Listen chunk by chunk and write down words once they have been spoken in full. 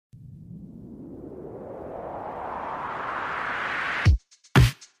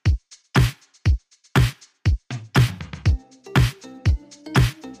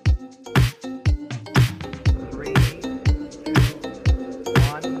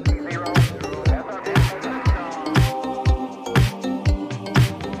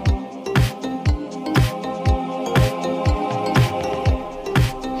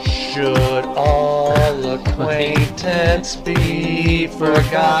pretense be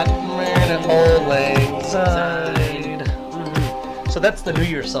forgotten when old lang syne. So that's the New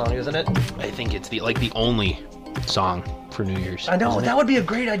Year's song, isn't it? I think it's the only song for New Year's. I know, that would be a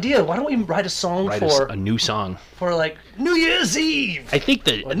great idea. Why don't we write a song for a new song for like New Year's Eve? I think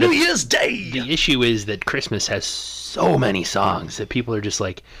that New Year's Day. The issue is that Christmas has so many songs that people are just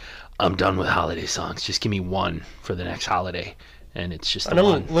like, I'm done with holiday songs. Just give me one for the next holiday. And it's just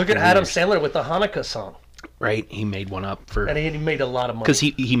one. Look at Adam Sandler with the Hanukkah song. Right, he made one up for... And he made a lot of money. Because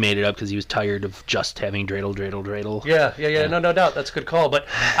he made it up because he was tired of just having dreidel, dreidel, dreidel. Yeah, no doubt. That's a good call. But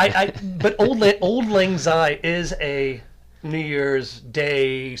but Old Lang Syne is a New Year's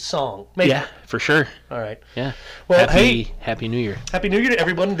Day song. Maybe. Yeah, for sure. All right. Yeah. Well, Happy New Year. Happy New Year to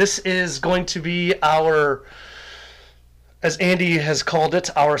everyone. This is going to be our... as Andy has called it,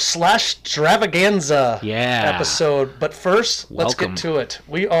 our Slashstravaganza episode. But first, let's get to it.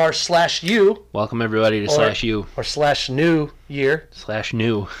 We are SlashU. Welcome, everybody, to SlashU. Or SlashNew Year.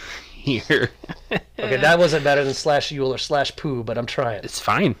 SlashNew Year. Okay, that wasn't better than SlashU or SlashPoo, but I'm trying. It's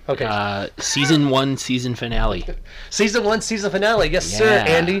fine. Okay. Season 1, season finale. Season 1, season finale. Yes, sir,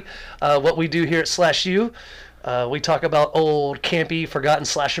 Andy. What we do here at SlashU, we talk about old, campy, forgotten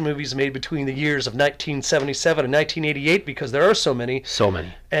slasher movies made between the years of 1977 and 1988 because there are so many. So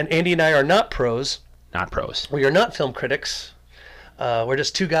many. And Andy and I are not pros. Not pros. We are not film critics. We're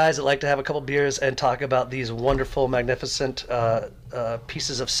just two guys that like to have a couple beers and talk about these wonderful, magnificent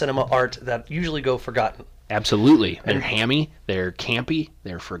pieces of cinema art that usually go forgotten. Absolutely. They're hammy. They're campy.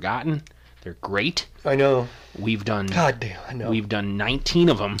 They're forgotten. They're great. I know. We've done... God damn, I know. We've done 19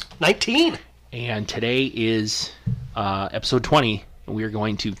 of them. 19? And today is episode 20, and we are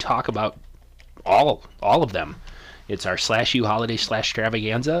going to talk about all of them. It's our SlashU Holiday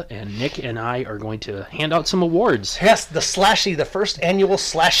Slashstravaganza, and Nick and I are going to hand out some awards. Yes, the first annual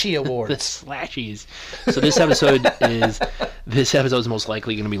Slashy Awards. The Slashies. So this episode is most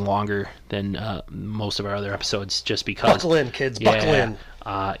likely going to be longer than most of our other episodes, just because. Buckle in, kids. Buckle in.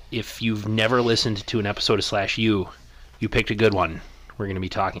 If you've never listened to an episode of SlashU, you picked a good one. We're going to be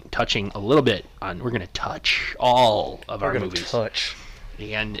touching a little bit on. We're going to touch all of our movies. Touch.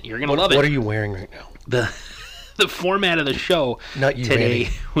 And you're going to love it. What are you wearing right now? The format of the show today,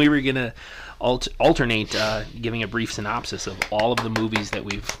 we were going to alternate giving a brief synopsis of all of the movies that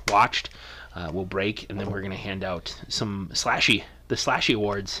we've watched. We'll break, and then we're going to hand out the Slashy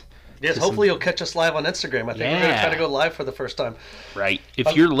Awards. Yes, hopefully you'll catch us live on Instagram. I think we're going to try to go live for the first time. Right.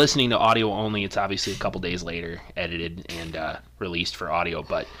 If you're listening to audio only, it's obviously a couple days later, edited and released for audio,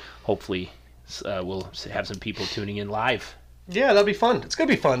 but hopefully we'll have some people tuning in live. Yeah, that'll be fun. It's going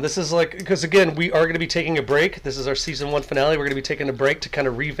to be fun. This is because again, we are going to be taking a break. This is our season 1 finale. We're going to be taking a break to kind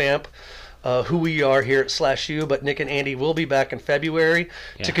of revamp who we are here at SlashU, but Nick and Andy will be back in February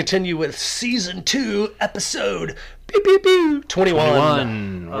to continue with season 2, episode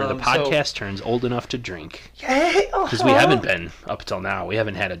 21. Where the podcast turns old enough to drink. Yay! Because we haven't been, up until now, we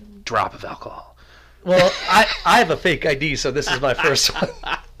haven't had a drop of alcohol. Well, I have a fake ID, so this is my first one.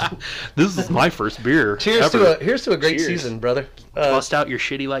 This is my first beer. Cheers to a great season, brother. Bust out your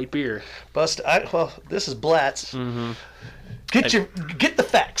shitty light beer. This is Blatz. Mm-hmm. Get the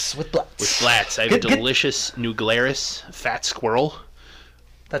facts with Blatz. With Blatz, I have a delicious New Glarus Fat Squirrel.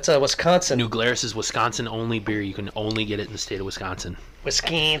 That's Wisconsin. New Glarus is Wisconsin only beer. You can only get it in the state of Wisconsin.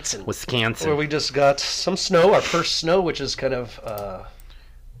 Wisconsin. Where we just got some snow, our first snow, which is kind of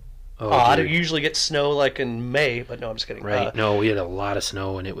odd. Dude. You usually get snow like in May, but no, I'm just kidding. Right. No, we had a lot of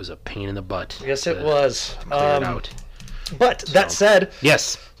snow, and it was a pain in the butt. Yes, it was. Clear it out. But that said,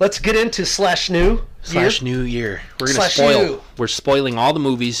 yes, let's get into SlashNew Year. We're spoiling all the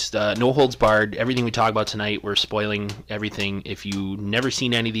movies, no holds barred, everything we talk about tonight. We're spoiling everything. If you've never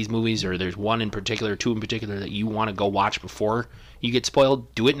seen any of these movies, or there's one in particular, two in particular that you want to go watch before you get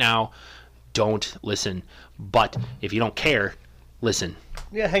spoiled, do it now. Don't listen. But if you don't care, listen.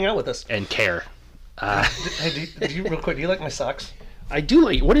 Yeah, hang out with us. And care. Hey, real quick, do you like my socks? I do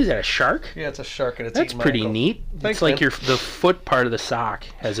like. What is that? A shark? Yeah, it's a shark, and that's pretty neat. Thanks, it's like the foot part of the sock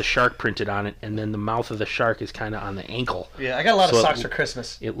has a shark printed on it, and then the mouth of the shark is kind of on the ankle. Yeah, I got a lot of socks for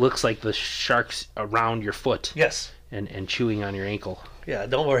Christmas. It looks like the shark's around your foot. Yes. And chewing on your ankle. Yeah,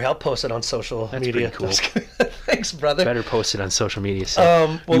 don't worry. I'll post it on social media. That's pretty cool. Thanks, brother. Better post it on social media.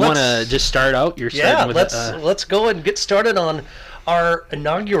 So you want to just start out? You're starting with let's go and get started on our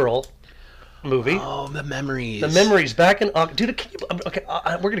inaugural movie. Oh, the memories. The memories back in dude. Okay,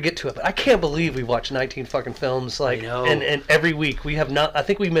 we're gonna get to it, but I can't believe we watched 19 fucking films and every week we have not. I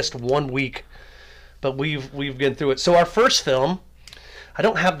think we missed 1 week, but we've been through it. So our first film, I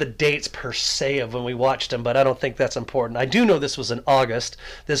don't have the dates per se of when we watched them, but I don't think that's important. I do know this was in August.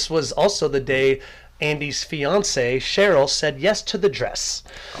 This was also the day Andy's fiance Cheryl said yes to the dress.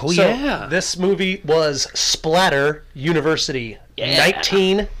 Oh, yeah. This movie was Splatter University,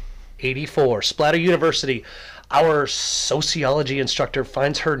 1984. Splatter University. Our sociology instructor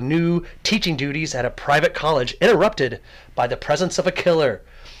finds her new teaching duties at a private college interrupted by the presence of a killer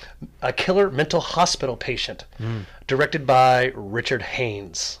mental hospital patient. Directed by Richard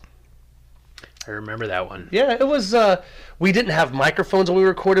Haynes. I remember that one. Yeah, it was. We didn't have microphones when we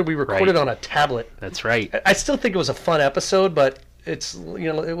recorded. We recorded on a tablet. That's right. I still think it was a fun episode, but it's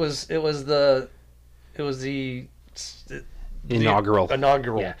it was the inaugural.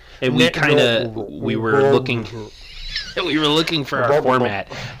 Yeah, and we were looking. We were looking for our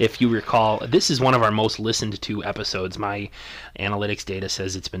format. If you recall, this is one of our most listened to episodes. My analytics data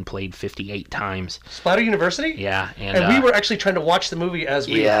says it's been played 58 times. Splatter University? Yeah. And we were actually trying to watch the movie as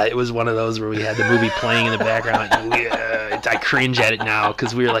we... Yeah, it was one of those where we had the movie playing in the background. I cringe at it now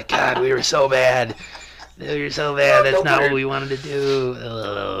because we were like, God, we were so bad. We were so bad. That's not what we wanted to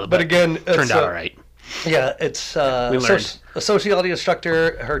do. But again... Turned out all right. Yeah, it's we learned. A sociology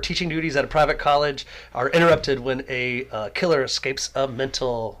instructor. Her teaching duties at a private college are interrupted when a killer escapes a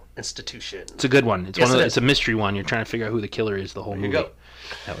mental institution. It's a good one. It's a mystery one. You're trying to figure out who the killer is the whole movie. There you go.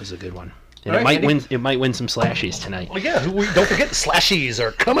 That was a good one. And it might win. It might win some slashies tonight. Well, yeah. Don't forget the slashies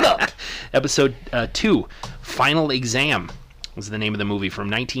are coming up. Episode 2, Final Exam, was the name of the movie from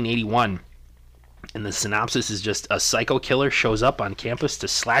 1981. And the synopsis is just a psycho killer shows up on campus to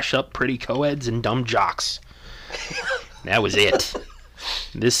slash up pretty co-eds and dumb jocks. That was it.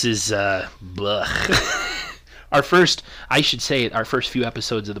 This is blah. Our first few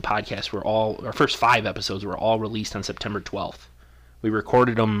episodes of the podcast our first 5 episodes were all released on September 12th. We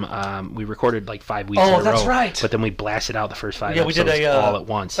recorded them. We recorded like 5 weeks in a row. Oh, that's right. But then we blasted out the first 5 episodes we did all at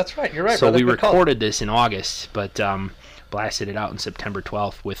once. That's right. You're right. So brother. we recorded this in August, but blasted it out on September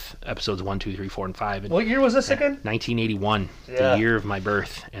 12th with episodes 1, 2, 3, 4, and 5. And what year was this again? 1981, the year of my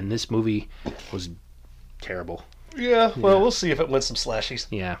birth. And this movie was terrible. Yeah, well, we'll see if it wins some slashies.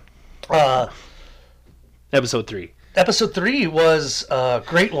 Yeah. Episode 3. Episode 3 was a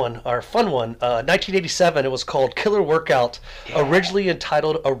great one, or fun one. 1987, it was called Killer Workout, originally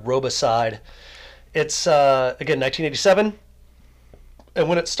entitled Aerobicide. It's, again, 1987. And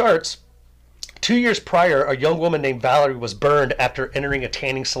when it starts... 2 years prior, a young woman named Valerie was burned after entering a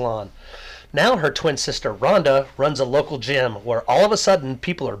tanning salon. Now her twin sister, Rhonda, runs a local gym where all of a sudden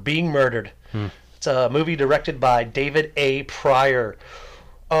people are being murdered. It's a movie directed by David A. Pryor.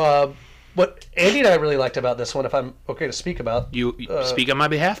 What Andy and I really liked about this one, if I'm okay to speak about... You speak on my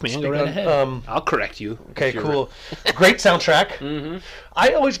behalf, man. Go right ahead. I'll correct you. Okay, cool. Great soundtrack.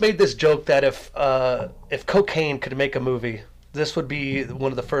 I always made this joke that if cocaine could make a movie... This would be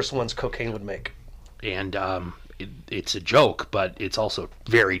one of the first ones cocaine would make. And it's a joke, but it's also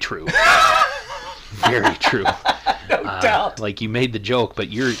very true. Very true. No doubt. Like, you made the joke, but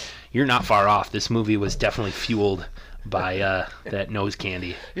you're not far off. This movie was definitely fueled by that nose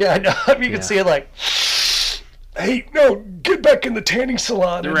candy. Yeah, I know. You can see it like, hey, no, get back in the tanning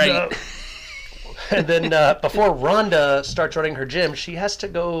salon. Right. And then before Rhonda starts running her gym, she has to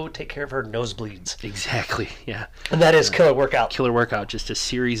go take care of her nosebleeds. Exactly, yeah. And that is Killer Workout. Killer Workout, just a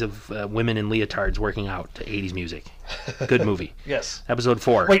series of women in leotards working out to 80s music. Good movie. Yes. Episode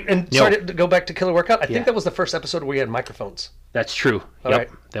 4. Wait, and sorry to go back to Killer Workout. I think that was the first episode where we had microphones. That's true. All right.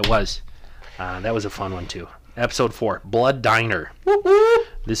 That was. That was a fun one, too. Episode 4, Blood Diner. Whoop, whoop.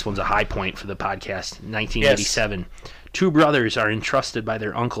 This one's a high point for the podcast. 1987. Yes. 2 brothers are entrusted by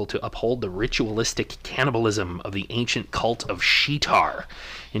their uncle to uphold the ritualistic cannibalism of the ancient cult of Sheetar.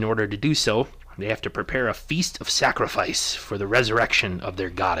 In order to do so, they have to prepare a feast of sacrifice for the resurrection of their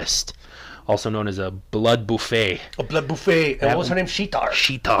goddess, also known as a blood buffet. A blood buffet. And what was her name? Sheetar.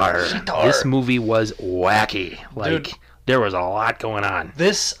 Sheetar. This movie was wacky. Like, dude, there was a lot going on.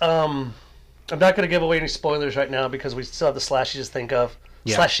 This, I'm not going to give away any spoilers right now because we still have the slashies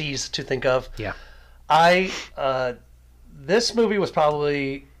to think of. Yeah. This movie was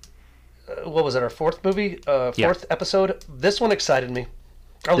probably, what was it, our 4th movie? 4th episode? This one excited me.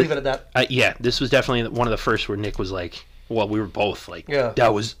 I'll leave it at that. Yeah, this was definitely one of the first where Nick was like, well, we were both like,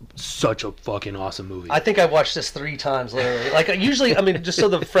 that was such a fucking awesome movie. I think I watched this 3 times, literally. Like, usually, I mean, just so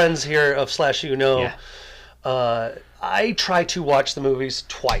the friends here of SlashU know, I try to watch the movies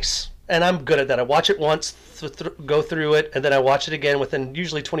twice. And I'm good at that. I watch it once, go through it, and then I watch it again within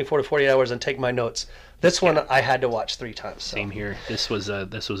usually 24 to 48 hours and take my notes. This one I had to watch 3 times. So. Same here. This was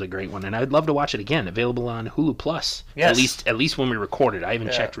a great one, and I'd love to watch it again. Available on Hulu Plus. Yes. At least when we recorded. I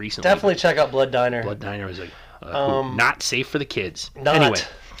haven't checked recently. Definitely check out Blood Diner. Blood Diner is not safe for the kids. Not. Anyway,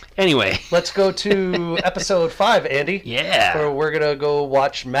 Anyway. Let's go to episode 5, Andy. Yeah. Where we're going to go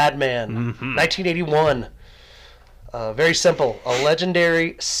watch Mad Men, 1981. Very simple. A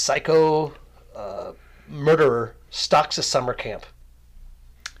legendary psycho murderer stalks a summer camp.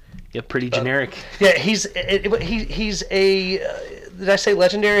 Yeah, pretty generic. Yeah, he's a... did I say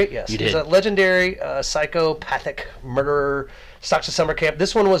legendary? Yes. You did. He's a legendary psychopathic murderer stalks a summer camp.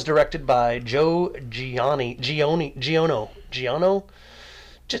 This one was directed by Joe Giannoe.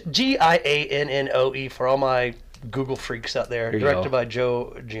 Just Giannoe for all my Google freaks out there. Directed by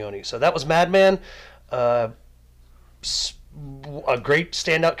Joe Giannoe. So that was Mad Men. A great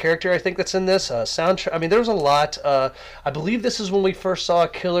standout character, I think, that's in this. Soundtrack. I mean, there was a lot. I believe this is when we first saw a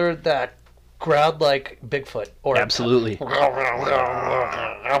killer that growled like Bigfoot. Or Absolutely.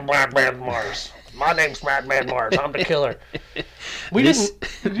 I'm Madman Mars. My name's Madman Mars. I'm the killer. We didn't.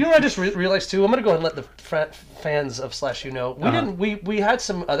 You know what I just realized too? I'm gonna go ahead and let the fans of SlashU know. We didn't. We had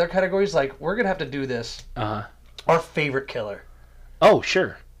some other categories like we're gonna have to do this. Our favorite killer. Oh,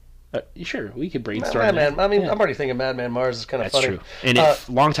 sure. Sure, we could brainstorm. Madman. I mean, I'm already thinking Madman Mars is kind of funny. That's true. And if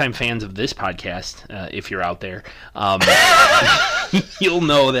longtime fans of this podcast, if you're out there, you'll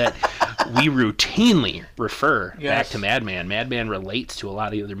know that we routinely refer back to Madman. Madman relates to a lot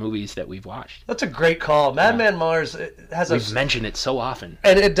of the other movies that we've watched. That's a great call. Madman Mars has We've mentioned it so often.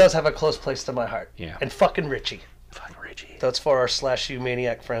 And it does have a close place to my heart. Yeah. And fucking Richie. Fucking Richie. That's for our SlashU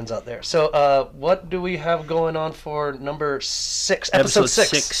maniac friends out there. So, what do we have going on for number 6? Episode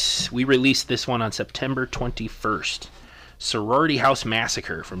 6. We released this one on September 21st. Sorority House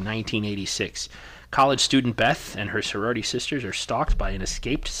Massacre from 1986. College student Beth and her sorority sisters are stalked by an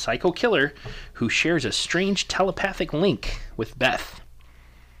escaped psycho killer who shares a strange telepathic link with Beth.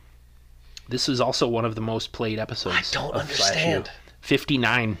 This is also one of the most played episodes. I don't understand.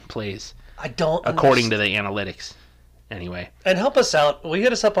 59 plays. I don't according to the analytics. Anyway. And help us out. Will you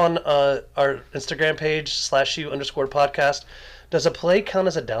hit us up on our Instagram page, /SlashU_podcast. Does a play count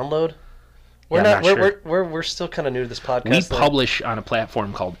as a download? We're still kind of new to this podcast. We publish on a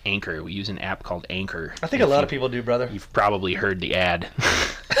platform called Anchor. We use an app called Anchor. I think a lot of people do, brother. You've probably heard the ad.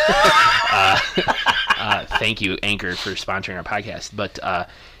 Thank you, Anchor, for sponsoring our podcast. But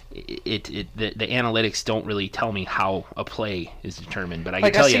the analytics don't really tell me how a play is determined. But I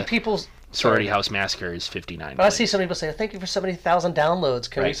can tell you, Sorority House Massacre is 59. But I see some people say, "Thank you for 70,000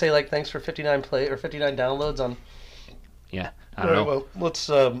 downloads." Can we say thanks for 59 downloads on? Yeah. I don't know. Well, let's.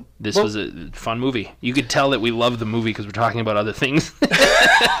 This was a fun movie. You could tell that we love the movie because we're talking about other things.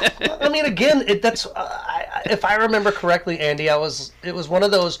 I mean, again, that's. If I remember correctly, Andy, it was one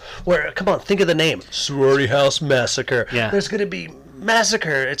of those where, come on, think of the name, Sorority House Massacre. Yeah. There's going to be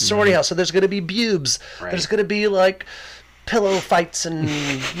massacre. It's sorority house, so there's going to be bubes. Right. There's going to be like pillow fights and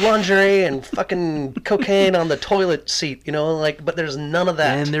lingerie and fucking cocaine on the toilet seat, but there's none of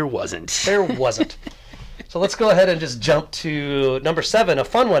that. And there wasn't. There wasn't. So let's go ahead and just jump to number 7, a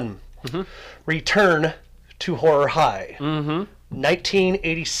fun one. Return to Horror High.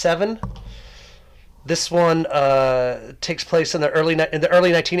 1987. This one takes place in the early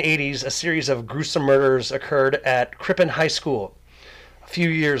 1980s. A series of gruesome murders occurred at Crippen High School. A few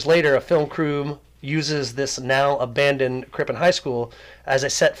years later, a film crew uses this now abandoned Crippen High School as a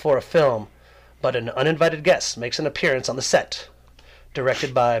set for a film, but an uninvited guest makes an appearance on the set.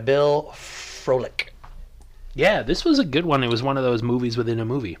 Directed by Bill Froelich. Yeah, this was a good one. It was one of those movies within a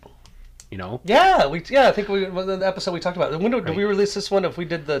movie, Yeah, I think the episode we talked about. When did we release this one? If we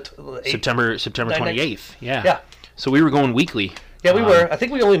did the September 28th. Yeah. Yeah. So we were going weekly. Yeah, we were. I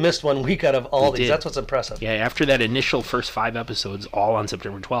think we only missed 1 week out of all these. That's what's impressive. Yeah, after that initial first 5 episodes, all on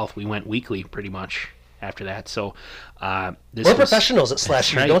September 12th, we went weekly pretty much after that. So we're professionals at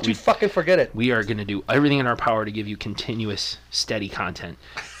SlashU. Right. Don't you fucking forget it. We are going to do everything in our power to give you continuous, steady content,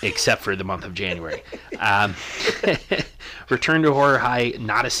 except for the month of January. Return to Horror High,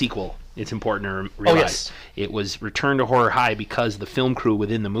 not a sequel. It's important to realize. Oh, yes. It was Return to Horror High because the film crew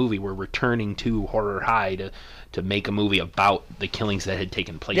within the movie were returning to Horror High to make a movie about the killings that had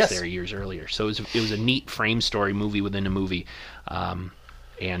taken place there years earlier. So it was a neat frame story movie within a movie.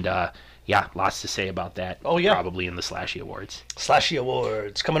 Yeah, lots to say about that. Oh, yeah. Probably in the SlashU Awards. SlashU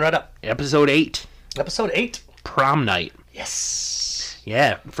Awards, coming right up. Episode 8. Prom Night. Yes.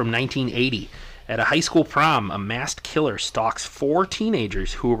 Yeah, from 1980. At a high school prom, a masked killer stalks 4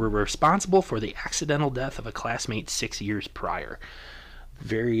 teenagers who were responsible for the accidental death of a classmate 6 years prior.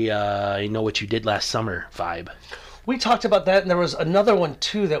 Very, I know what you did last summer vibe. We talked about that, and there was another one,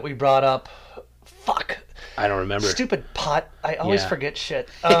 too, that we brought up. Fuck. I don't remember. Stupid pot. I always forget shit.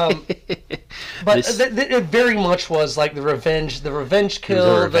 But it very much was like the revenge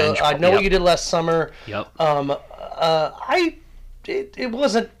kill. I know what you did last summer. Yep. It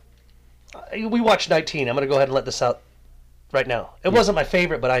wasn't We watched 19. I'm going to go ahead and let this out right now. It wasn't my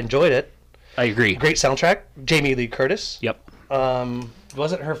favorite, but I enjoyed it. I agree. Great soundtrack. Jamie Lee Curtis. Yep.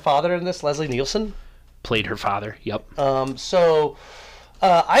 Wasn't her father in this? Leslie Nielsen? Played her father. Yep. I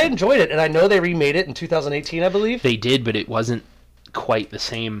enjoyed it, and I know they remade it in 2018, I believe. They did, but it wasn't quite the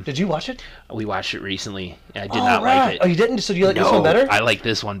same. Did you watch it? We watched it recently. I did not like it. Oh, you didn't? So do you like this one better? I like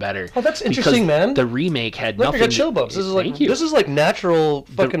this one better. Oh, that's interesting, man. The remake had Look, nothing. I got chill bumps. This is like natural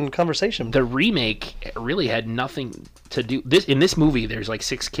fucking conversation. The remake really had nothing to do. In this movie, there's like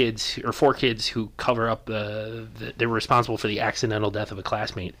 4 kids who cover up they're responsible for the accidental death of a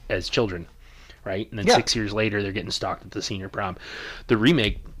classmate as children, right? And then 6 years later, they're getting stalked at the senior prom. The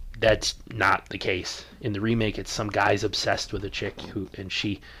remake, that's not the case. In the remake, it's some guy's obsessed with a chick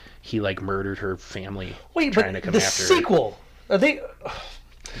he like murdered her family. Wait, trying but to come the after sequel, are they?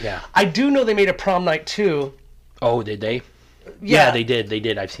 Yeah. I do know they made a prom night too. Oh, did they? Yeah, they did. They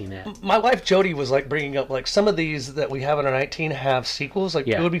did. I've seen that. My wife Jody was like bringing up like some of these that we have in our 19 have sequels. Like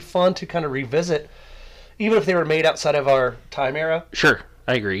it would be fun to kind of revisit, even if they were made outside of our time era. Sure,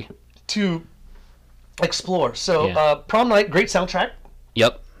 I agree. To explore. So prom night, great soundtrack.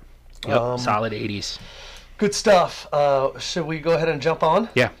 Yep. Solid 80s. Good stuff. Should we go ahead and jump on?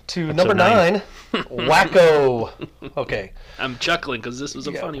 Yeah. To number 9, Wacko. Okay. I'm chuckling because this was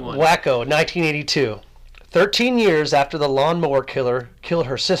a funny one. Wacko, 1982. 13 years after the lawnmower killer killed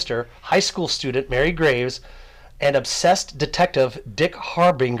her sister, high school student Mary Graves and obsessed detective Dick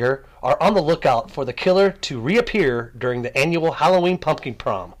Harbinger are on the lookout for the killer to reappear during the annual Halloween pumpkin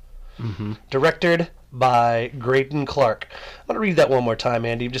prom. Mm-hmm. Directed by Graydon Clark. I'm going to read that one more time,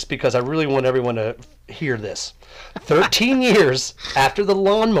 Andy, just because I really want everyone to hear this. 13 years after the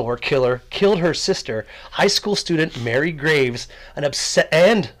lawnmower killer killed her sister, high school student Mary Graves and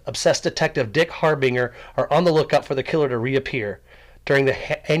obsessed detective Dick Harbinger are on the lookout for the killer to reappear during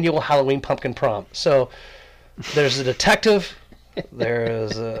the annual Halloween pumpkin prom. So there's a detective,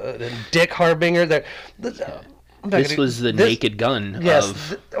 there's a Dick Harbinger. This was the Naked Gun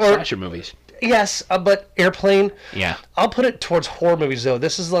of slasher movies. Yes, but Airplane. Yeah. I'll put it towards horror movies though.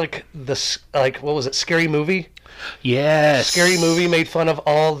 This is like what was it? Scary Movie. Yes. Scary Movie made fun of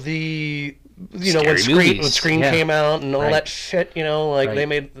all the when Scream came out and all that shit. They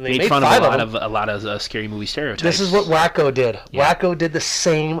made fun of a lot of scary movie stereotypes. This is what Wacko did. Yeah. Wacko did the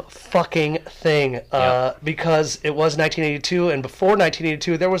same fucking thing because it was 1982, and before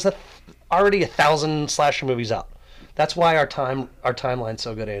 1982 there was already 1,000 slasher movies out. That's why our timeline's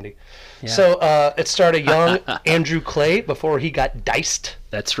so good, Andy. Yeah. So it started young Andrew Clay before he got diced.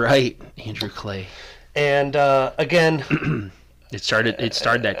 That's right, Andrew Clay. And again, it started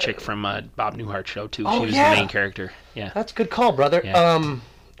that chick from Bob Newhart's show too. She was the main character. Yeah, that's a good call, brother. Yeah.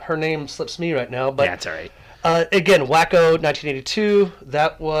 Her name slips me right now, but that's all right. Again, Wacko, 1982.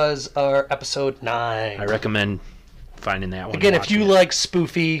 That was our episode 9. I recommend finding that one. Again, if you like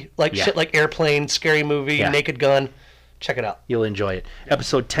spoofy, shit like Airplane, Scary Movie, Naked Gun, check it out. You'll enjoy it.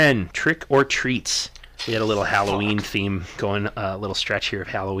 Episode 10, Trick or Treats. We had a little Halloween theme going, a little stretch here of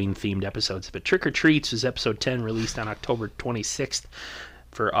Halloween-themed episodes. But Trick or Treats was episode 10, released on October 26th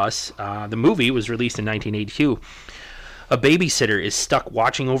for us. The movie was released in 1982. A babysitter is stuck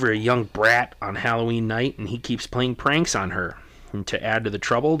watching over a young brat on Halloween night, and he keeps playing pranks on her. And to add to the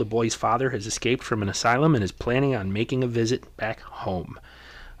trouble, the boy's father has escaped from an asylum and is planning on making a visit back home.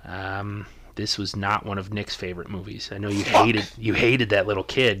 This was not one of Nick's favorite movies. I know you hated that little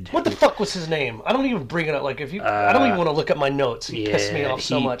kid. What the fuck was his name? I don't even bring it up. I don't even want to look at my notes. He pissed me off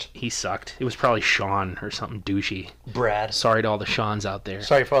so much. He sucked. It was probably Sean or something douchey. Brad. Sorry to all the Seans out there.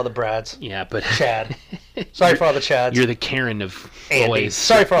 Sorry for all the Brads. Yeah, but Chad. Sorry for all the Chads. You're the Karen of boys.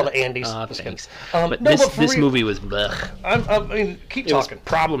 Sorry for all the Andys. Thanks. But this movie was blech. Keep talking.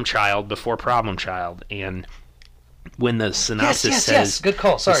 Problem Child before Problem Child, and when the synopsis says, good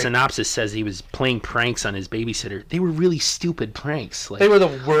call. Sorry. The synopsis says he was playing pranks on his babysitter. They were really stupid pranks. They were the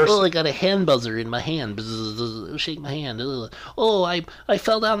worst. Oh, I got a hand buzzer in my hand. Shake my hand. Oh, I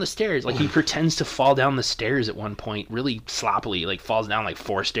fell down the stairs. Like he pretends to fall down the stairs at one point, really sloppily. Like falls down like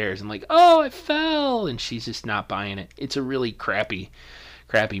 4 stairs. And like, oh, I fell, and she's just not buying it. It's a really crappy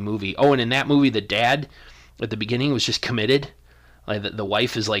movie. Oh, and in that movie, the dad at the beginning was just committed. Like the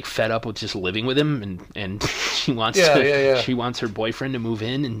wife is like fed up with just living with him, and she wants she wants her boyfriend to move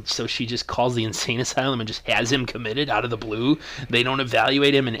in, and so she just calls the insane asylum and just has him committed out of the blue. They don't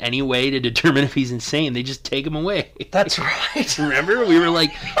evaluate him in any way to determine if he's insane. They just take him away. That's right. Remember, we were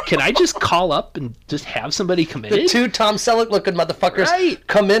like, can I just call up and just have somebody committed? The 2 Tom Selleck looking motherfuckers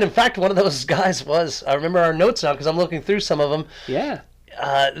come in. In fact, one of those guys was, I remember our notes now because I'm looking through some of them. Yeah.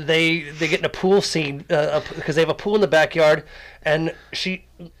 They get in a pool scene because they have a pool in the backyard, and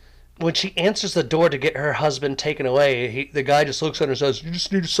when she answers the door to get her husband taken away, the guy just looks at her and says, "You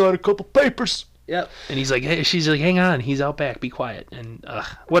just need to sign a couple papers." Yep. And he's like, hey, she's like, hang on, he's out back, be quiet. And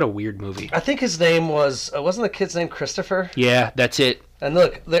what a weird movie. I think his name wasn't the kid's name Christopher? Yeah, that's it. And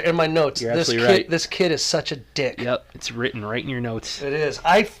look, there in my notes, right. This kid is such a dick. Yep, it's written right in your notes. It is.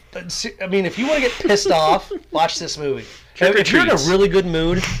 I mean, if you want to get pissed off, watch this movie. If you're in a really good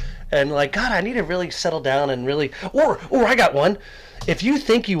mood and like, God, I need to really settle down and really, or I got one. If you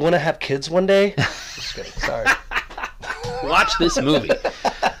think you want to have kids one day, just kidding, sorry. Watch this movie.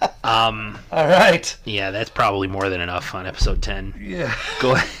 All right. Yeah, that's probably more than enough on episode 10. Yeah.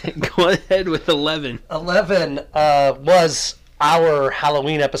 Go ahead with 11. 11 was our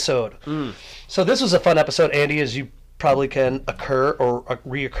Halloween episode. So this was a fun episode, Andy, as you probably can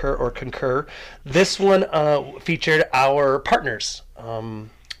reoccur or concur. This one featured our partners.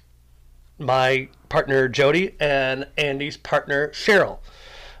 My partner Jody and Andy's partner Cheryl.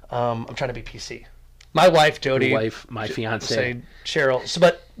 I'm trying to be PC. My wife Jody. Your wife, my fiance Cheryl. So,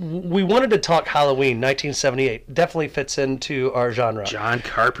 but we wanted to talk Halloween, 1978. Definitely fits into our genre. John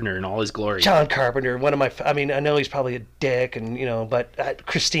Carpenter in all his glory. John Carpenter, one of my. I mean, I know he's probably a dick, and but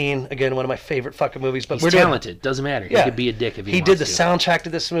Christine, again, one of my favorite fucking movies. But he's talented. Doesn't matter. Yeah. He could be a dick if he wants did the to. soundtrack to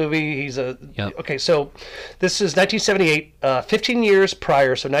this movie. He's a Yep. Okay. So this is 1978, 15 years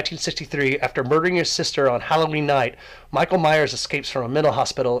prior. So 1963, after murdering his sister on Halloween night, Michael Myers escapes from a mental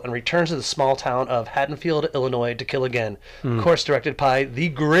hospital and returns to the small town of Haddonfield, Illinois, to kill again. Of course, directed by the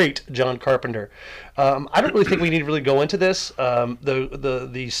great John Carpenter. I don't really think we need to really go into this.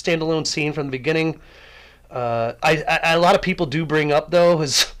 The standalone scene from the beginning. A lot of people do bring up though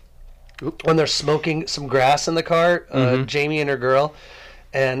is when they're smoking some grass in the car. Jamie and her girl.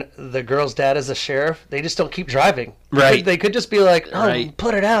 And the girl's dad is the sheriff. They just don't keep driving. Right. They could just be like,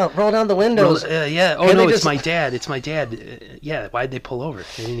 put it out, roll down the windows. Yeah. Oh, no, it's my dad. It's my dad. Yeah, why'd they pull over?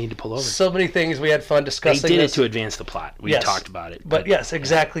 They didn't need to pull over. So many things we had fun discussing. They did it to advance the plot. We talked about it. But yes,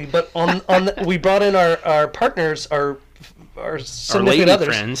 exactly. But we brought in our partners, our significant others,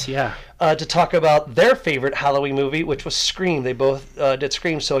 friends, to talk about their favorite Halloween movie, which was Scream. They both did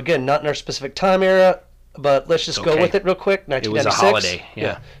Scream. So again, not in our specific time era. But let's just go with it real quick. 1996. It was a holiday,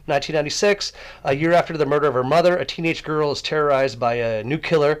 yeah. 1996. A year after the murder of her mother, a teenage girl is terrorized by a new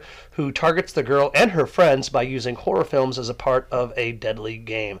killer who targets the girl and her friends by using horror films as a part of a deadly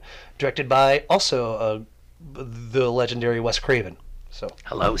game. Directed by also the legendary Wes Craven. So.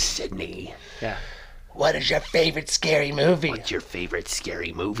 Hello, Sydney. Yeah. What is your favorite scary movie? What's your favorite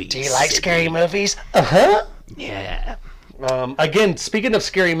scary movie? Do you like scary movies? Uh-huh. Yeah. Again, speaking of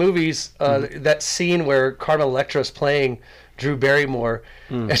scary movies, that scene where Carmen Electra's playing Drew Barrymore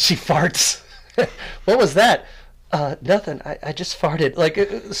and she farts. What was that? Nothing. I just farted. Like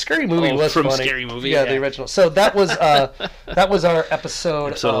Scary Movie was from funny. Scary Movie, yeah, the original. So that was our episode.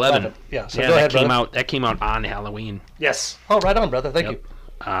 Episode 11. Yeah. So go ahead, that came out on Halloween. Yes. Oh, right on, brother. Thank you.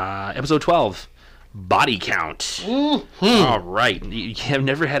 Episode 12. Body count. All right. You have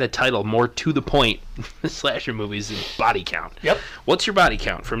never had a title more to the point slasher movies than body count. Yep. What's your body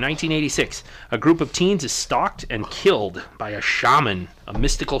count? From 1986. A group of teens is stalked and killed by a shaman, a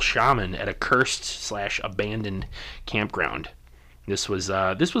mystical shaman at a cursed/abandoned campground. This was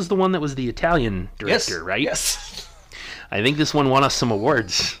the one that was the Italian director, right? Yes. I think this one won us some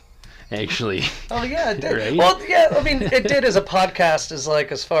awards. Actually. Oh yeah, it did. Right? Well, yeah, I mean, it did as a podcast,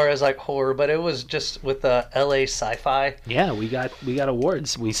 as far as horror, but it was just with LA Sci-Fi. Yeah, we got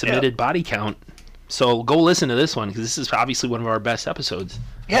awards. We submitted body count, so go listen to this one because this is obviously one of our best episodes.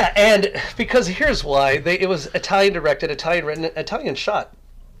 Yeah, and because here's why: it was Italian directed, Italian written, Italian shot.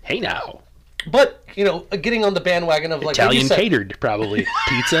 Hey now. But getting on the bandwagon of Italian catered, probably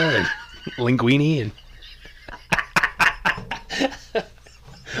pizza and linguine and.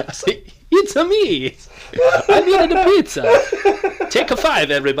 It's a me. I needed a pizza. Take a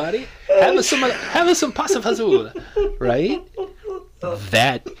 5, everybody. Have us some pasta fazool. Right?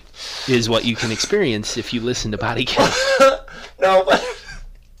 That is what you can experience if you listen to Body Count. No,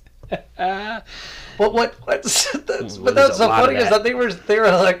 but what's so funny is that they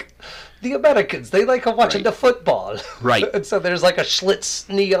were like. The Americans, they like watching the football. Right. And so there's like a Schlitz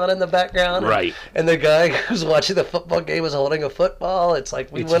neon in the background. Right. And the guy who's watching the football game is holding a football. It's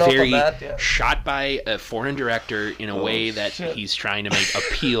like we went off on that. Yeah. Shot by a foreign director in a way that he's trying to make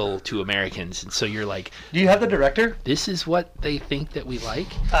appeal to Americans. And so you're like... Do you have the director? This is what they think that we like?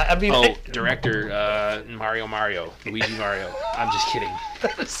 Director Mario. Luigi Mario. I'm just kidding.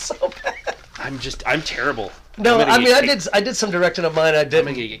 That is so bad. I'm terrible. No, I did some directing of mine. I did. I'm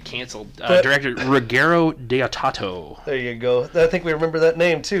gonna get canceled. Director Ruggero Deodato. There you go. I think we remember that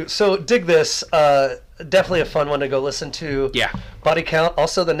name too. So dig this. definitely a fun one to go listen to. Yeah. Body Count,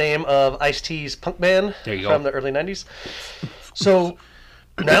 also the name of Ice-T's punk band from the early 90s. So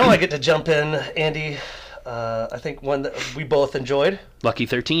now I get to jump in, Andy. I think one that we both enjoyed. Lucky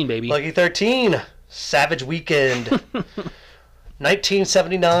 13, baby. Lucky 13. Savage Weekend.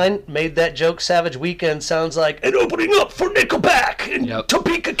 1979 made that joke. Savage Weekend sounds like an opening up for Nickelback in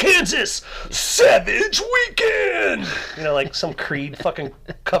Topeka, Kansas. Savage Weekend. You know, like some Creed fucking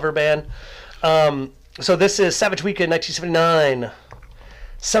cover band. So this is Savage Weekend, 1979.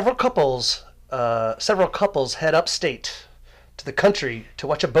 Several couples head upstate to the country to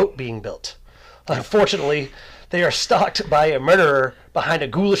watch a boat being built. Unfortunately, they are stalked by a murderer behind a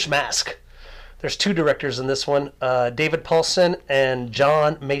ghoulish mask. There's two directors in this one, David Paulson and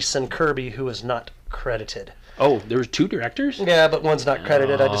John Mason Kirby, who is not credited. Oh, there were two directors? Yeah, but one's not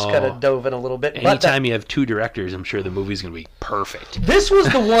credited. I just kind of dove in a little bit. Anytime you have two directors, I'm sure the movie's going to be perfect. This was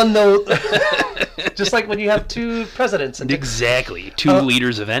the one, though, just like when you have two presidents. Exactly. Two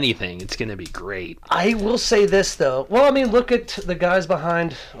leaders of anything. It's going to be great. I will say this, though. Well, I mean, look at the guys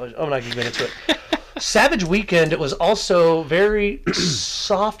behind. I'm not going to get into it. Savage Weekend, it was also very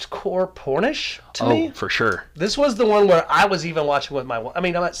softcore pornish to me. Oh, for sure. This was the one where I was even watching with my wife. I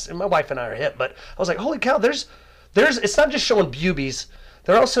mean, my wife and I are hip, but I was like, holy cow, there's it's not just showing boobies.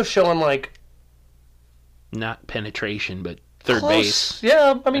 They're also showing, like... Not penetration, but third close. Base.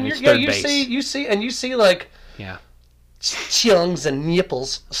 Yeah, I mean, you see, like... Yeah. Chungs and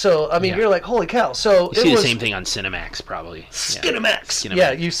nipples. So, I mean, you're like, holy cow. So you see the same thing on Cinemax, probably. Skinemax.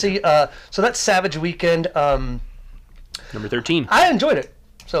 Yeah, you see. So that's Savage Weekend. Number 13. I enjoyed it.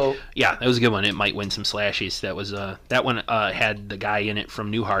 So yeah, that was a good one. It might win some slashies. That was that one had the guy in it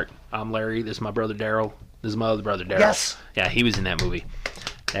from Newhart. I'm Larry. This is my brother Daryl. This is my other brother Daryl. Yes. Yeah, he was in that movie.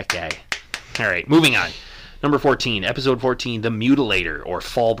 That guy. All right, moving on. Number 14, episode 14, The Mutilator or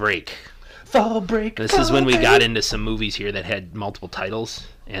Fall Break. Fall Break. This is when we got into some movies here that had multiple titles,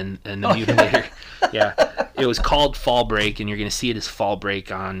 and The Mutilator. Yeah, it was called Fall Break, and you're going to see it as Fall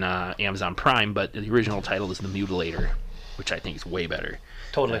Break on Amazon Prime, but the original title is The Mutilator, which I think is way better.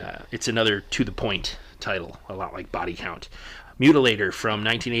 Totally. It's another to-the-point title, a lot like Body Count. Mutilator from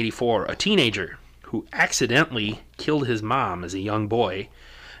 1984, a teenager who accidentally killed his mom as a young boy,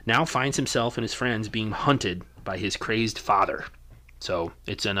 now finds himself and his friends being hunted by his crazed father. So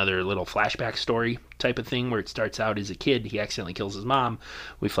it's another little flashback story type of thing where it starts out as a kid. He accidentally kills his mom.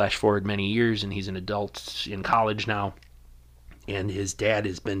 We flash forward many years, and he's an adult in college now. And his dad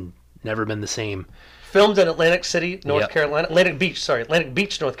has never been the same. Filmed in Atlantic City, North Carolina. Atlantic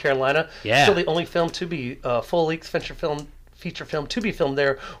Beach, North Carolina. Yeah. Still the only film to be full-length feature film to be filmed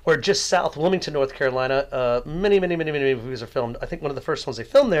there, or just south Wilmington, North Carolina. Many movies are filmed. I think one of the first ones they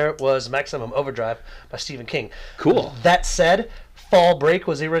filmed there was Maximum Overdrive by Stephen King. Cool. That said, Fall Break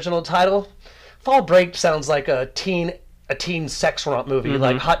was the original title. Fall Break sounds like a teen sex romp movie,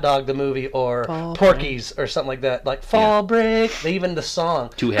 like Hot Dog the movie or Fall Porky's or something like that. Like Fall Break. Even the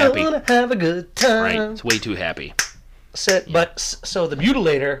song. Too happy. Gonna have a good time. Right. It's way too happy. But so The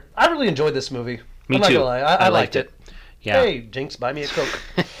Mutilator, I really enjoyed this movie. Me I'm not too. gonna lie. I liked it. Yeah. Hey, Jinx, buy me a Coke.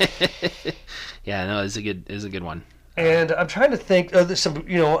 Yeah, no, it's a good one. And I'm trying to think. There's some,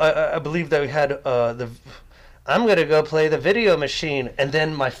 I believe that we had I'm gonna go play the video machine, and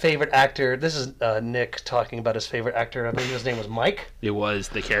then my favorite actor. This is Nick talking about his favorite actor. I believe his name was Mike. It was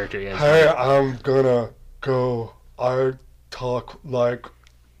the character. Yes. Hey, I'm gonna go. I talk like.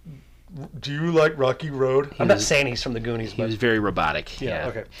 Do you like Rocky Road? I'm not saying he's from the Goonies. He was very robotic. Yeah.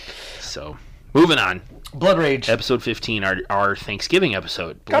 Okay. So, moving on. Blood Rage. Episode 15, our Thanksgiving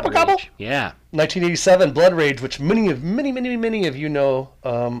episode. Gobble, gobble. Yeah. 1987, Blood Rage, which many of you know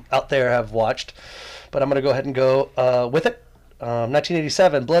out there have watched. But I'm going to go ahead and go with it.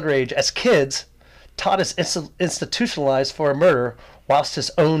 1987, Blood Rage. As kids, Todd is institutionalized for a murder whilst his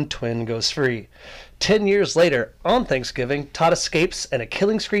own twin goes free. 10 years later, on Thanksgiving, Todd escapes and a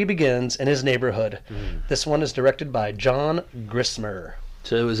killing spree begins in his neighborhood. This one is directed by John Grissmer.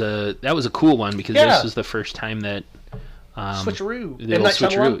 So that was a cool one because this was the first time that switcheroo. The old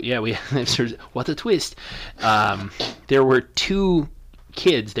switcheroo. Yeah, what a twist. There were two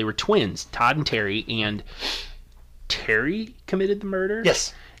kids. They were twins, Todd and Terry, and Terry committed the murder.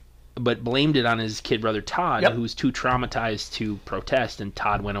 Yes. But blamed it on his kid brother Todd, who was too traumatized to protest, and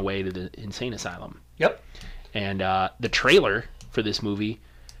Todd went away to the insane asylum. Yep. And the trailer for this movie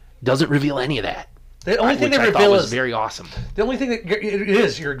doesn't reveal any of that. The only thing they I reveal was is very awesome. The only thing that it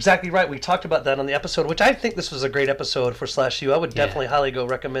is, you're exactly right. We talked about that on the episode, which I think this was a great episode for SlashU. I would definitely highly go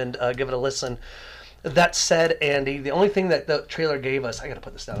recommend give it a listen. That said, Andy, the only thing that the trailer gave us, I got to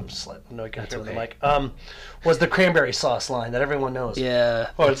put this down. I know I can't hear with the mic. Was the cranberry sauce line that everyone knows. Yeah.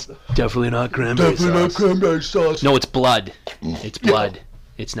 Oh, it's definitely not cranberry Definitely not cranberry sauce. No, it's blood. It's blood.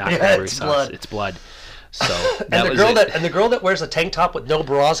 It's not cranberry sauce. Blood. It's blood. So and the girl that wears a tank top with no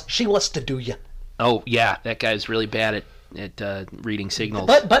bras, she wants to do you. Oh yeah, that guy's really bad at reading signals.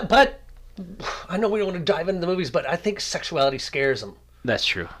 But I know we don't want to dive into the movies, but I think sexuality scares them. That's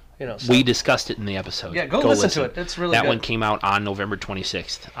true. So. We discussed it in the episode. Yeah, go listen to it. It's really that good. one came out on November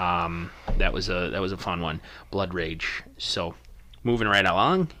 26th. That was a fun one. Blood Rage. So, moving right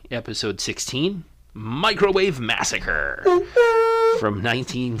along, episode 16, Microwave Massacre from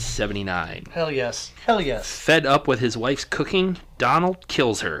 1979. Hell yes. Fed up with his wife's cooking, Donald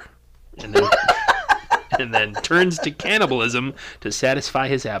kills her, and then and then turns to cannibalism to satisfy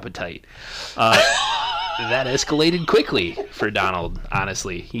his appetite. That escalated quickly for Donald,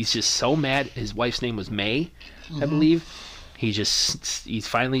 honestly. He's just so mad. His wife's name was May, I believe. He's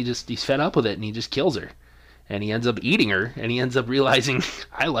finally fed up with it, and he just kills her. And he ends up eating her, and he ends up realizing,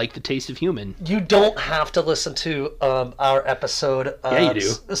 I like the taste of human. You don't have to listen to our episode. Yeah, you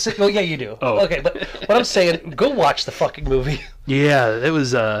do. Well, yeah, you do. Oh. Okay, but what I'm saying, go watch the fucking movie. Yeah, it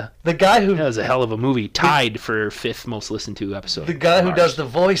was the guy who that was a hell of a movie. Tied for 5th most listened to episode. The guy who does the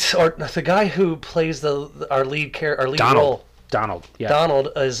voice, or the guy who plays our lead role. Donald. Yeah. Donald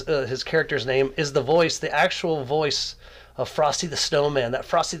is his character's name. Is the voice, the actual voice of Frosty the Snowman, that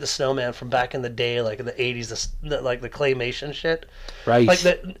Frosty the Snowman from back in the day, like in the 80s, like the claymation shit. Right. Like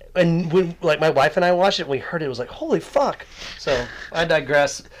that, and when my wife and I watched it, and we heard it, it was like, holy fuck. So I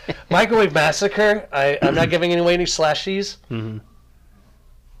digress. Microwave Massacre. I'm not giving away any slashies. Mm-hmm.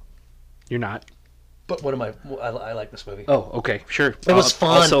 You're not. But what am I like this movie. Oh, okay, sure. It was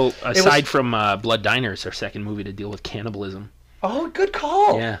fun. Also, aside from Blood Diner, it's our second movie to deal with cannibalism. Oh, good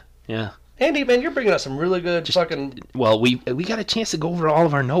call. Yeah. Andy, man, you're bringing us some really good fucking... Well, we got a chance to go over all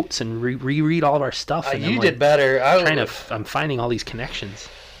of our notes and reread all of our stuff. And you did better. I'm finding all these connections.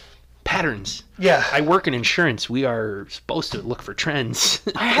 Patterns. Yeah. I work in insurance. We are supposed to look for trends.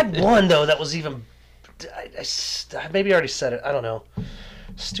 I had one, though, that was even... I maybe already said it. I don't know.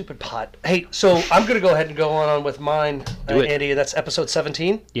 Stupid pot. Hey, so I'm going to go ahead and go on with mine, Andy. That's episode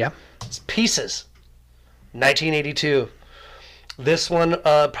 17. Yeah. It's Pieces. 1982. This one,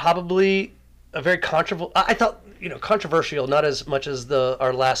 probably a very controversial. I thought, controversial, not as much as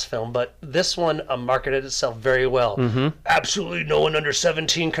our last film, but this one marketed itself very well. Mm-hmm. Absolutely no one under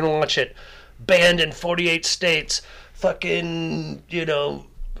 17 can watch it. Banned in 48 states. Fucking,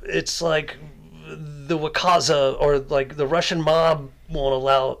 it's like the Wakaza or like the Russian mob won't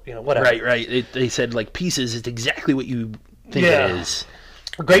allow, whatever. Right. They said, like, Pieces is exactly what you think it is.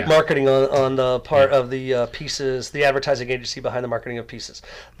 Great marketing on the part of the Pieces, the advertising agency behind the marketing of Pieces.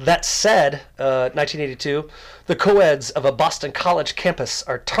 That said, 1982, the co-eds of a Boston college campus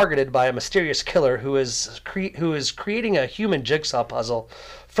are targeted by a mysterious killer who is creating a human jigsaw puzzle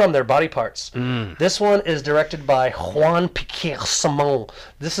from their body parts. This one is directed by Juan Piquer Simon.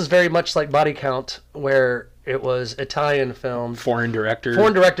 This is very much like Body Count, where it was Italian film. Foreign director,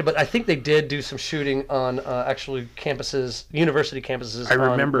 but I think they did do some shooting on actually campuses, university campuses. I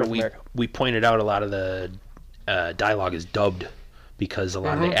remember we pointed out a lot of the dialogue is dubbed because a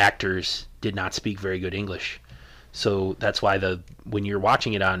lot of the actors did not speak very good English. So that's why when you're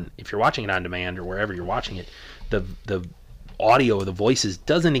watching it if you're watching it on demand or wherever you're watching it, the audio of the voices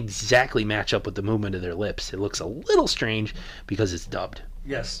doesn't exactly match up with the movement of their lips. It looks a little strange because it's dubbed.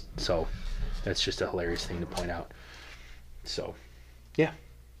 Yes. So that's just a hilarious thing to point out. So, yeah.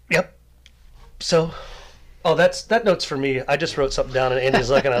 Yep. So, that note's for me. I just wrote something down, and Andy's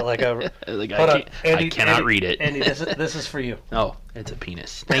looking at like a. Like, hold on, Andy, I cannot read it. Andy, this is for you. Oh, it's a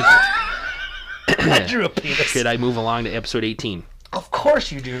penis. Thank you. I drew a penis. Should I move along to episode 18? Of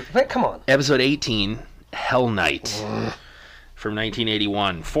course you do. Man, come on. Episode 18, Hell Night. From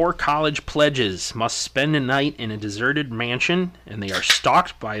 1981. 4 college pledges must spend a night in a deserted mansion, and they are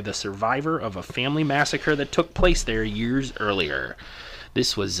stalked by the survivor of a family massacre that took place there years earlier.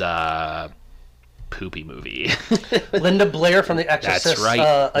 This was a poopy movie. Linda Blair from The Exorcist. That's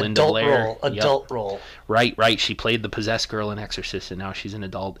right. Linda adult Blair. role. Right. She played the possessed girl in Exorcist, and now she's an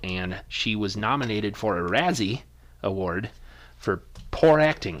adult, and she was nominated for a Razzie Award for poor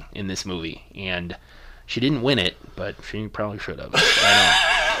acting in this movie, and she didn't win it, but she probably should have.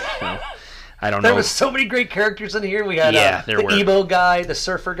 I don't know. There was so many great characters in here. We had the emo guy, the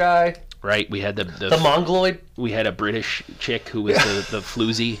surfer guy. Right, we had the Mongoloid. We had a British chick who was the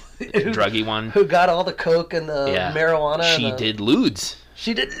floozy, druggy one. Who got all the coke and the marijuana. She did lewds.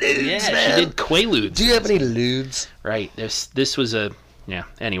 She did lewds, Yeah, man. she did quaaludes. Do you have any lewds? Right, this was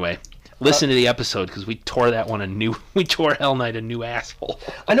anyway. Listen to the episode because we tore that one we tore Hell Night a new asshole.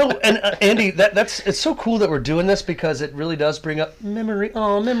 I know, and Andy, it's so cool that we're doing this because it really does bring up memories,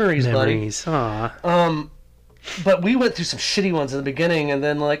 buddy. Aw. But we went through some shitty ones in the beginning, and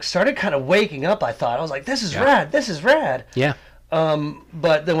then like started kind of waking up. I was like, this is rad. This is rad. Yeah.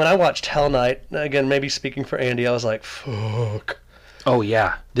 But then when I watched Hell Night, again, maybe speaking for Andy, I was like, fuck. Oh,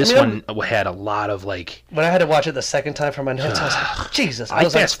 yeah. This one had a lot of, like... When I had to watch it the second time for my notes, I was like, Jesus. I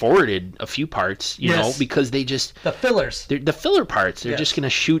fast-forwarded a few parts, you know, because they just... The fillers. The filler parts. They're just going to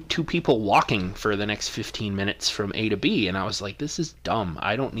shoot two people walking for the next 15 minutes from A to B. And I was like, this is dumb.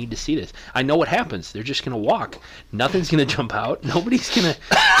 I don't need to see this. I know what happens. They're just going to walk. Nothing's going to jump out. Nobody's going to...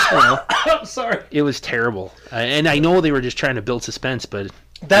 I'm sorry. It was terrible. And I know they were just trying to build suspense, but...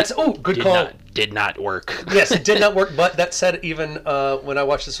 Good call. Did not work. Yes, it did not work. But that said, even when I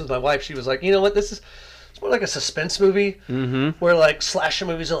watched this with my wife, she was like, you know what, it's more like a suspense movie, where like slasher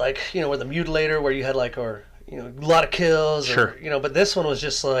movies are like, you know, where the mutilator, where you had like, or you know, a lot of kills, sure, or, you know, but this one was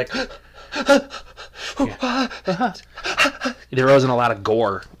just like. There wasn't a lot of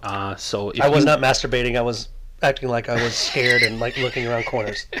gore, so if I was not masturbating. I was acting like I was scared and like looking around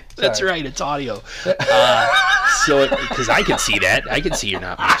corners. That's right. It's audio. So, because I can see that. I can see you're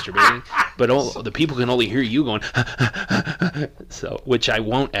not masturbating. But the people can only hear you going, so, which I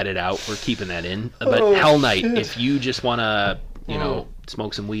won't edit out. We're keeping that in. But Hell Night, if you just want to, you know,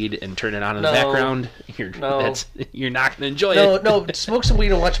 smoke some weed and turn it on in the background, you're not going to enjoy it. No, smoke some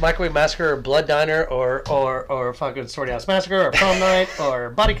weed and watch Microwave Massacre or Blood Diner or fucking Sorty House Massacre or Prom Night or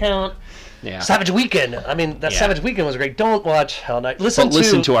Body Count. Yeah. Savage Weekend. I mean, Savage Weekend was great. Don't watch Hell Night. Listen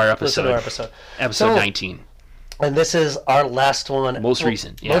to our episode. Episode 19. And this is our last one. Most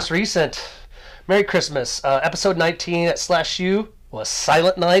recent. Most recent. Merry Christmas. Episode 19 at SlashU was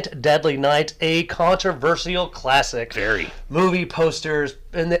Silent Night, Deadly Night, a controversial classic. Very. Movie posters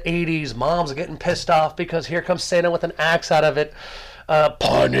in the 80s. Moms getting pissed off because here comes Santa with an axe out of it.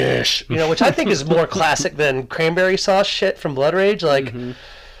 Punish. You know, which I think is more classic than cranberry sauce shit from Blood Rage. Like,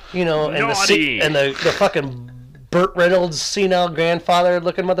 you know, and the fucking Burt Reynolds senile grandfather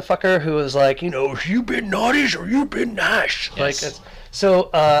looking motherfucker who was like, you know, you been naughty or you been nice. Yes. Like, so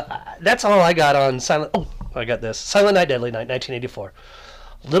that's all I got on Silent. Oh, I got this. Silent Night, Deadly Night, 1984.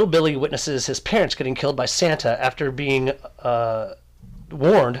 Little Billy witnesses his parents getting killed by Santa after being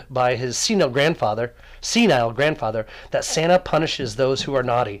warned by his senile grandfather that Santa punishes those who are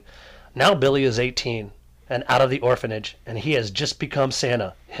naughty. Now Billy is 18 and out of the orphanage, and he has just become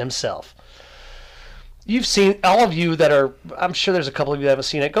Santa himself. You've seen, all of you that are, I'm sure there's a couple of you that haven't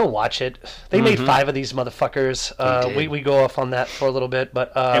seen it, go watch it. They made 5 of these motherfuckers. We go off on that for a little bit,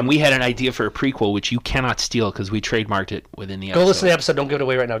 but... and we had an idea for a prequel, which you cannot steal because we trademarked it within the episode. Go listen to the episode. Don't give it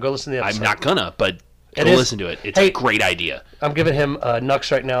away right now. Go listen to the episode. I'm not gonna, but go listen to it. It's a great idea. I'm giving him Nux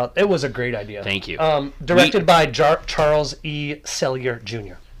right now. It was a great idea. Thank you. Directed by Charles E. Sellier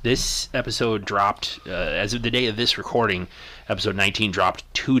Jr. This episode dropped, as of the day of this recording, episode 19 dropped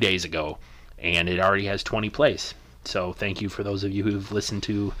 2 days ago, and it already has 20 plays. So thank you for those of you who've listened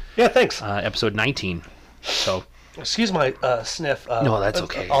to thanks. Episode 19. So excuse my sniff. No, that's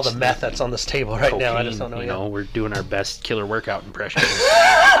okay. All the meth that's on this table right now. I just don't know. You know, we're doing our best killer workout impression.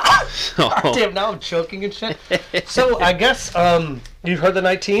 Damn, now I'm choking and shit. So I guess you've heard the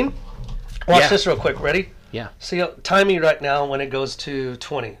 19. Watch this real quick. Ready? Yeah. See, time me right now when it goes to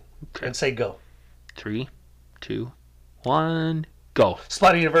 20, and say go. 3, 2, 1, go.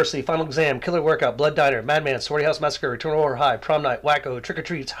 Splatter University, Final Exam, Killer Workout, Blood Diner, Madman, Sorority House Massacre, Return to Horror High, Prom Night, Wacko, Trick or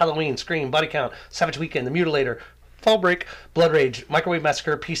Treats, Halloween, Scream, Body Count, Savage Weekend, The Mutilator, Fall Break, Blood Rage, Microwave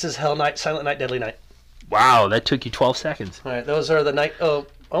Massacre, Pieces, Hell Night, Silent Night, Deadly Night. Wow, that took you 12 seconds. All right, those are the night. Oh,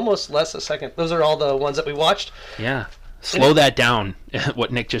 almost less a second. Those are all the ones that we watched. Yeah. Slow that down.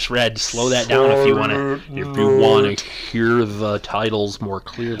 What Nick just read. Slow that down if you want to hear the titles more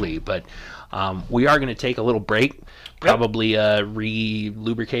clearly. But we are going to take a little break. Probably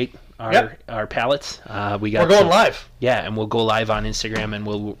re-lubricate our palates. We're going live. Yeah, and we'll go live on Instagram, and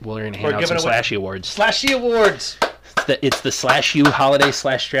we're going to hand out some SlashU awards. SlashU awards. It's the SlashU Holiday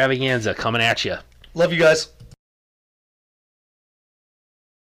Slashstravaganza coming at you. Love you guys.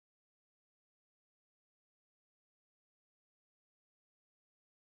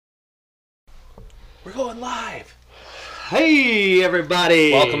 We're going live. Hey,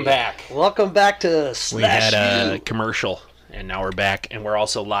 everybody. Welcome back. Welcome back to SlashU. We had a commercial, and now we're back, and we're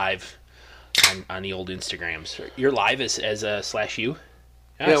also live on the old Instagrams. You're live as a SlashU?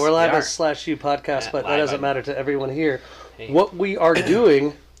 Yes, yeah, we're live as SlashU podcast, but that doesn't matter to everyone here. Hey. What we are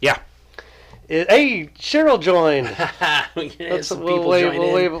doing... Yeah. Hey, Cheryl joined.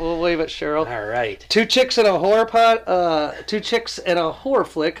 We'll wave at Cheryl. All right. 2 chicks in a horror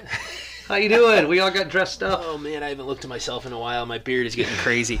flick. How you doing? We all got dressed up. Oh man, I haven't looked at myself in a while. My beard is getting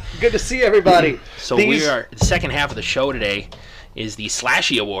crazy. Good to see everybody. So we are, the second half of the show today is the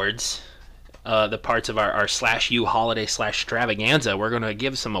SlashU Awards. The parts of our SlashU holiday /stravaganza. We're going to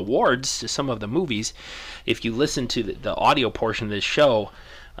give some awards to some of the movies. If you listen to the audio portion of this show,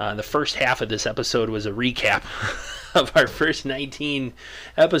 the first half of this episode was a recap of our first 19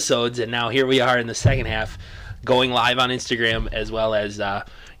 episodes, and now here we are in the second half, going live on Instagram as well as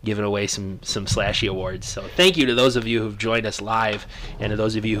giving away some SlashU awards. So thank you to those of you who've joined us live, and to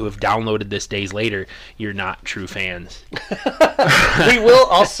those of you who have downloaded this days later. You're not true fans. We will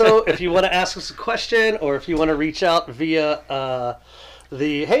also, if you want to ask us a question, or if you want to reach out via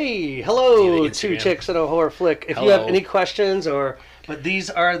hello, Two Chicks and a Horror Flick. If you have any questions, but these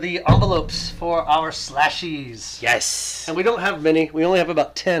are the envelopes for our slashies. Yes. And we don't have many. We only have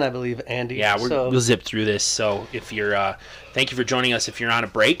about 10, I believe, Andy. Yeah, we'll zip through this. So if you're, thank you for joining us. If you're on a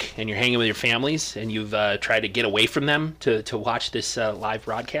break and you're hanging with your families and you've tried to get away from them to watch this live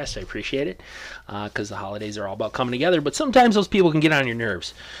broadcast, I appreciate it, because the holidays are all about coming together. But sometimes those people can get on your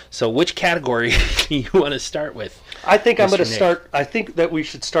nerves. So which category do you want to start with? I think I'm going to start. I think that we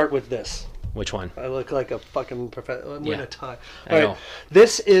should start with this. Which one? I look like a fucking professional. I'm wearing a tie. All right.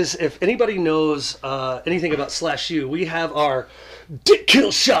 This is, if anybody knows anything about SlashU, we have our Dick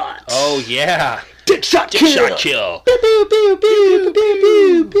Kill Shot. Oh, yeah. Dick Shot Dick Kill. Shot Kill. Boo, boo, boo, boo, boo,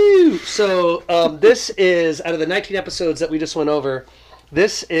 boo, boo. So this is, out of the 19 episodes that we just went over,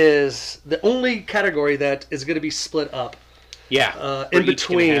 this is the only category that is going to be split up. Yeah. In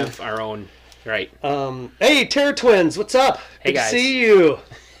between. Have our own, right. Hey, Terror Twins, what's up? Hey, good guys. to see you.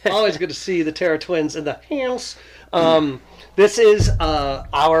 Always good to see the Terror Twins in the house. This is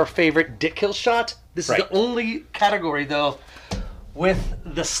our favorite Dick Kill Shot. This is the only category, though, with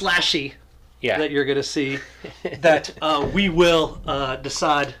the slashy that you're going to see that we will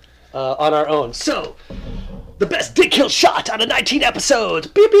decide on our own. So, the best Dick Kill Shot out of 19 episodes.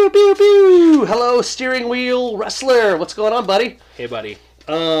 Pew, pew, pew, pew. Hello, Steering Wheel Wrestler. What's going on, buddy? Hey, buddy.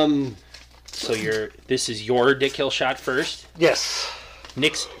 So this is your Dick Kill Shot first? Yes.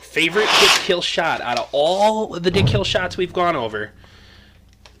 Nick's favorite Dick Kill Shot out of all of the Dick Kill Shots we've gone over.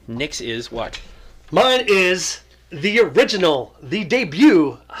 Nick's is what? Mine is the original, the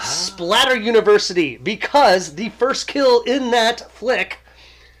debut, Splatter University, because the first kill in that flick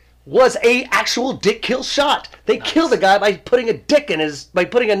was a actual Dick Kill Shot. They killed a guy by putting a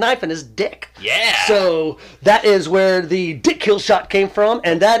knife in his dick. Yeah. So that is where the Dick Kill Shot came from,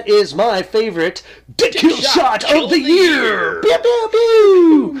 and that is my favorite Dick Kill Shot of the year. Pew, pew,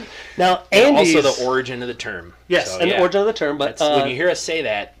 pew. Now, Andy's... And also the origin of the term. Yes, the origin of the term. But when you hear us say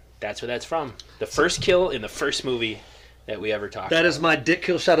that, that's where that's from. The first kill in the first movie that we ever talked about. That is my Dick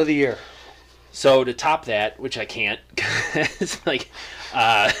Kill Shot of the year. So to top that, which I can't, it's like...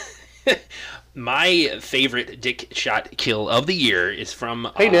 my favorite Dick Shot kill of the year is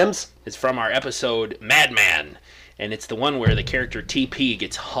from... Hey, Nims. It's from our episode Madman. And it's the one where the character TP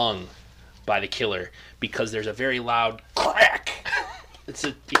gets hung by the killer because there's a very loud crack. It's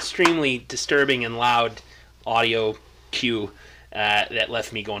an extremely disturbing and loud audio cue that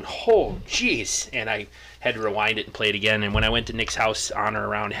left me going, oh, jeez. And I had to rewind it and play it again. And when I went to Nick's house on or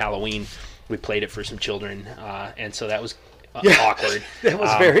around Halloween, we played it for some children. And so that was... awkward. That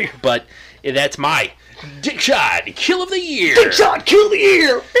was very... But that's my Dick Shot Kill of the Year. Dick Shot Kill of the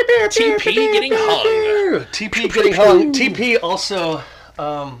Year. TP getting hung. TP getting hung. TP also...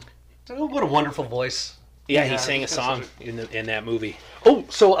 what a wonderful voice. Yeah, he sang a song in that movie. Oh,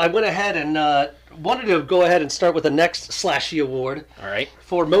 so I went ahead and wanted to go ahead and start with the next SlashU award. All right.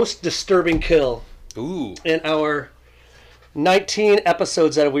 For most disturbing kill. Ooh. In our 19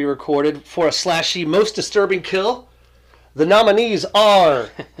 episodes that we recorded for a SlashU most disturbing kill. The nominees are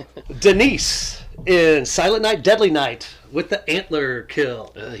Denise in Silent Night, Deadly Night with the antler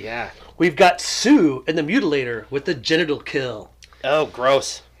kill. Yeah. We've got Sue in The Mutilator with the genital kill. Oh,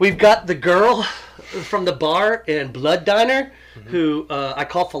 gross. We've got the girl from the bar in Blood Diner, who I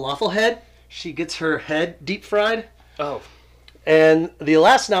call Falafel Head. She gets her head deep fried. Oh. And the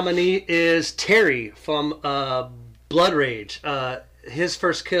last nominee is Terry from Blood Rage. His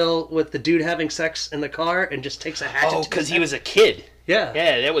first kill with the dude having sex in the car and just takes a hatchet. Oh, because he was a kid. Yeah.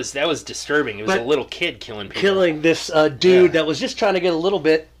 Yeah, that was disturbing. It was a little kid killing people. Killing this dude that was just trying to get a little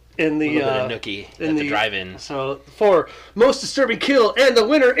bit in the... A little bit of nookie at the drive-in. So, for most disturbing kill, and the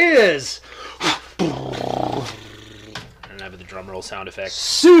winner is... I don't have the drum roll sound effect.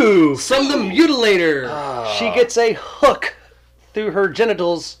 Sue from The Mutilator. Oh. She gets a hook through her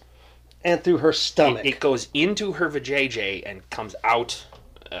genitals and through her stomach. It goes into her vajayjay and comes out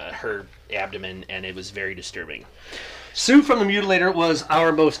her abdomen, and it was very disturbing. Sue from the Mutilator was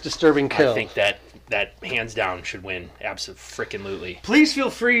our most disturbing kill. I think that hands down should win. Absolutely. Please feel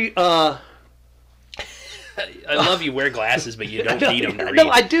free. I love you wear glasses, but you don't need them to read. No,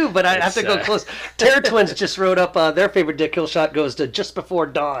 I do, but I have to go close. Terror Twins just wrote up their favorite dick kill shot goes to Just Before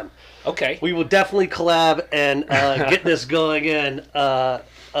Dawn. Okay. We will definitely collab and get this going in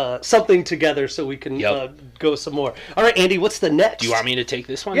something together so we can go some more. All right, Andy, what's the next? Do you want me to take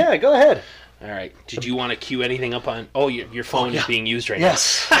this one? Yeah, go ahead. All right. Did you want to cue anything up on... Oh, your phone is being used right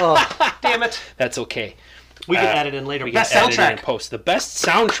yes. now. Yes. Oh, damn it. That's okay. We can add it in later. Best soundtrack. In post. The best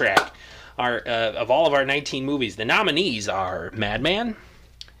soundtrack are of all of our 19 movies. The nominees are Madman,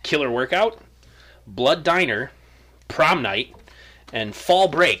 Killer Workout, Blood Diner, Prom Night, and Fall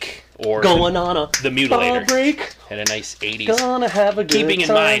Break, or Going on a The Mutilator. Fall Break. Had a nice 80s. Gonna have a good Keeping in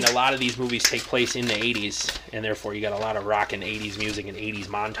time. mind, a lot of these movies take place in the 80s, and therefore you got a lot of rock and 80s music and 80s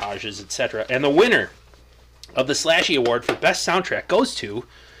montages, etc. And the winner of the SlashU Award for Best Soundtrack goes to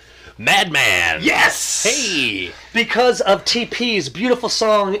Madman. Yes! Hey! Because of TP's beautiful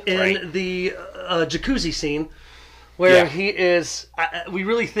song in the jacuzzi scene, where he is... we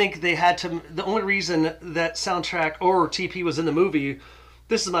really think they had to... The only reason that soundtrack or TP was in the movie...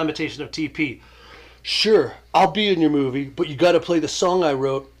 This is my imitation of TP. Sure, I'll be in your movie, but you got to play the song I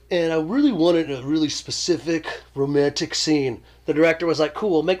wrote, and I really wanted a really specific romantic scene. The director was like, cool,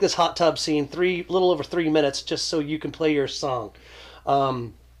 we'll make this hot tub scene little over 3 minutes just so you can play your song.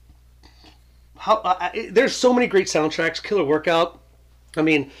 There's so many great soundtracks. Killer Workout. I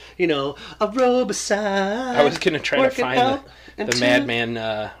mean, Aerobicide. I was going to try to find the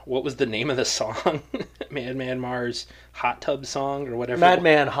Madman, what was the name of the song? Madman Mars Hot Tub Song or whatever.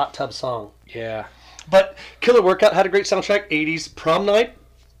 Madman Hot Tub Song. Yeah. But Killer Workout had a great soundtrack. 80s Prom Night.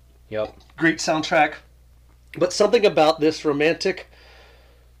 Yep. Great soundtrack. But something about this romantic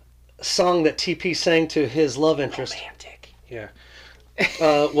song that TP sang to his love interest. Romantic. Yeah.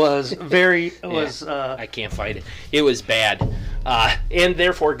 Was very... I can't fight it. It was bad. And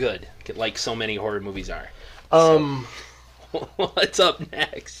therefore good. Like so many horror movies are. What's up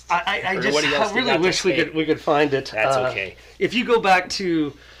next? I really wish we could find it. That's okay. If you go back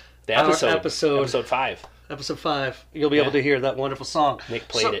to the episode 5. Episode 5, you'll be able to hear that wonderful song. Nick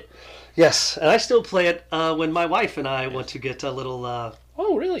played it. Yes, and I still play it when my wife and I want to get a little...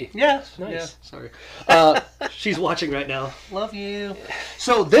 Oh, really? Yeah. Nice. Yeah, sorry. She's watching right now. Love you.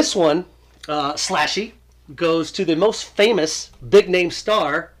 So this one, SlashU, goes to the most famous big-name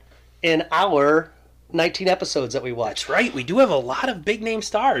star in our 19 episodes that we watched. That's right. We do have a lot of big-name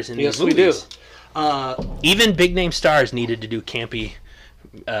stars in these movies. Yes, we do. Even big-name stars needed to do campy,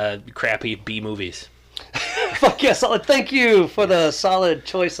 crappy B movies. Fuck yes! Thank you for the solid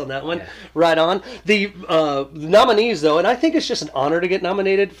choice on that one. Yeah. Right on. The nominees, though, and I think it's just an honor to get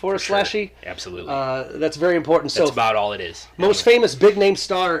nominated for a SlashU. Absolutely. That's very important. That's about all it is. Most famous big-name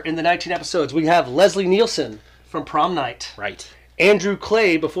star in the 19 episodes, we have Leslie Nielsen from Prom Night. Right. Andrew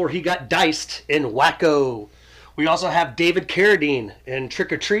Clay before he got diced in Wacko. We also have David Carradine in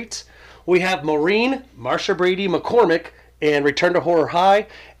Trick or Treat. We have Maureen Marsha Brady McCormick in Return to Horror High.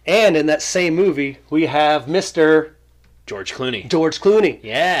 And in that same movie, we have Mr. George Clooney. George Clooney.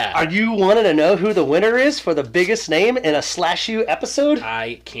 Yeah. Are you wanting to know who the winner is for the biggest name in a SlashU episode?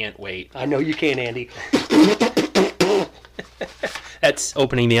 I can't wait. I know you can, Andy. That's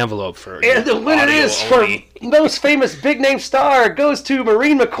opening the envelope for... And the winner is for most famous big-name star goes to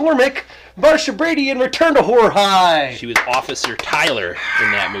Maureen McCormick, Marsha Brady in Return to Horror High. She was Officer Tyler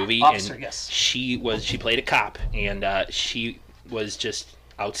in that movie. Officer, and yes. She played a cop, and she was just...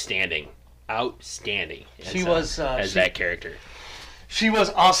 outstanding as that character. She was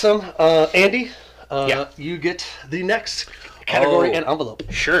awesome. Andy, you get the next category and envelope.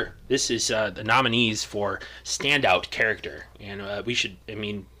 Sure. This is the nominees for standout character, and we should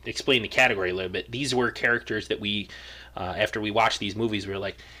explain the category a little bit. These were characters that we after we watched these movies, we were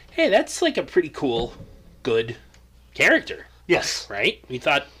like, hey, that's like a pretty cool, good character. Yes. Right? We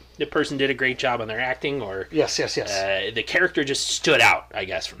thought the person did a great job on their acting, or yes. The character just stood out, I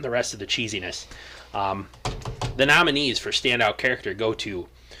guess, from the rest of the cheesiness. The nominees for standout character go to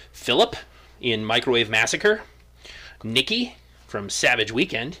Philip in Microwave Massacre, Nikki from Savage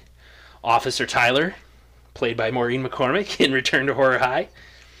Weekend, Officer Tyler, played by Maureen McCormick in Return to Horror High,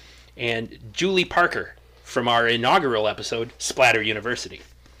 and Julie Parker from our inaugural episode, Splatter University.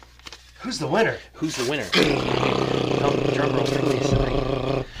 Who's the winner? Drum roll, please.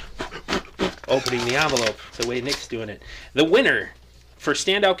 Opening the envelope, the way Nick's doing it. The winner for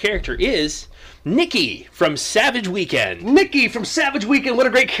standout character is Nikki from Savage Weekend. Nikki from Savage Weekend, what a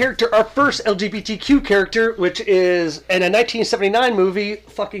great character. Our first LGBTQ character, which is in a 1979 movie,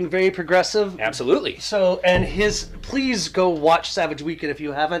 fucking very progressive. Absolutely. So, and please go watch Savage Weekend if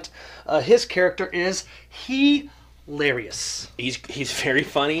you haven't. His character is hilarious. He's very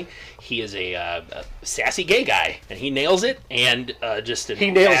funny. He is a sassy gay guy, and he nails it. And he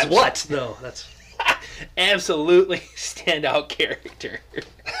nails what though? That's absolutely standout character.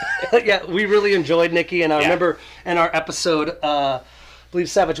 Yeah, we really enjoyed Nikki, and I remember in our episode, I believe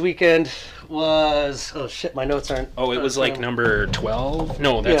Savage Weekend was, oh shit, my notes aren't. Oh, it was like number 12?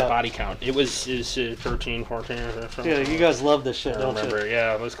 No, that's body count. It was 13, 14. Yeah, you guys love this shit, don't you?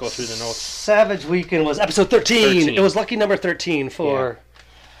 Yeah, let's go through the notes. Savage Weekend was episode 13. It was lucky number 13 for...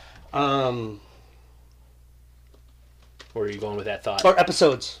 Where are you going with that thought? Our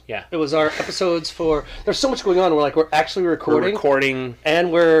episodes. Yeah. It was our episodes for... There's so much going on. We're actually recording. We're recording.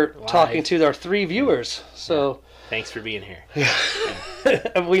 And we're live. Talking to our 3 viewers. So... Thanks for being here.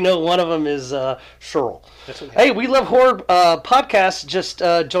 We know one of them is Cheryl. That's okay. Hey, We Love Horror podcast just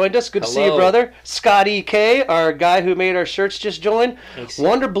joined us. Good to see you, brother. Scotty K, our guy who made our shirts, just joined. Thanks.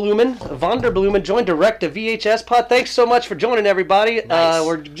 Vonderblumen joined direct to VHS Pod. Thanks so much for joining, everybody. Nice.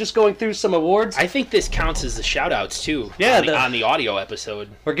 We're just going through some awards. I think this counts as the shout-outs, too. Yeah. On the audio episode.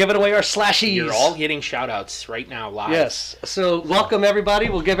 We're giving away our slashies. You're all getting shout-outs right now, live. Yes. So, welcome, everybody.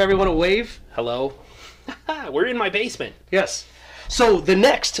 We'll give everyone a wave. Hello. We're in my basement. Yes. So the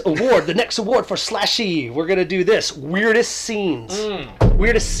next award for SlashU, we're gonna do this weirdest scenes.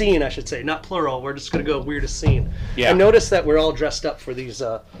 Weirdest scene, I should say, not plural. We're just gonna go weirdest scene. Yeah. And notice that we're all dressed up for these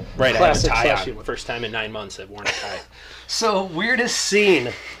right. classic I have a tie SlashU on. ones. First time in 9 months I've worn a tie. So weirdest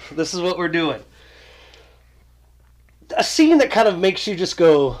scene. This is what we're doing. A scene that kind of makes you just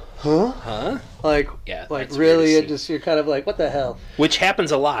go, huh? Huh? Like, Yeah, like that's really, weirdest you're kind of like, what the hell? Which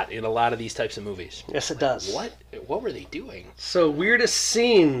happens a lot in a lot of these types of movies. Yes, it does. What were they doing? So weirdest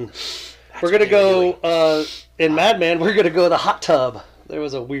scene. That's We're gonna what go in Mad Men. We're gonna go the hot tub. There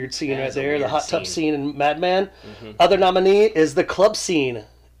was a weird scene That right is a there. The weird hot tub scene. scene in Mad Men. Other nominee is the club scene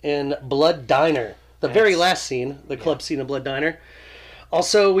in Blood Diner. The very last scene, the club scene in Blood Diner.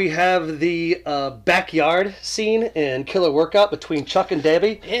 Also, we have the backyard scene in Killer Workout between Chuck and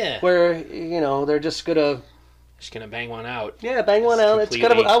Debbie. Yeah. Where they're just gonna bang one out. Yeah, bang one out. It's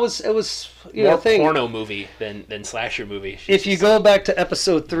kind of it was more thing. porno movie than slasher movie. If you go back to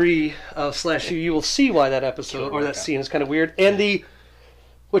episode 3 of SlashU, you will see why that episode or that scene is kind of weird. And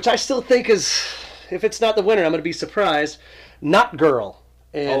which I still think is, if it's not the winner, I'm going to be surprised. Not Girl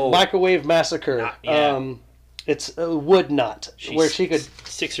and Microwave Massacre. It's Wood Knot, where she could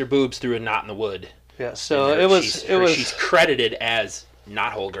sticks her boobs through a knot in the wood. Yeah, so she's credited as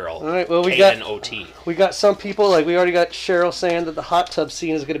Knothole Girl. All right, well, K-N-O-T. we got some people, like we already got Cheryl saying that the hot tub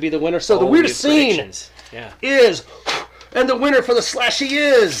scene is going to be the winner. So the weirdest scene is, and the winner for the SlashU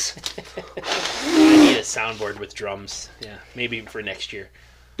is... I need a soundboard with drums. Yeah, maybe for next year.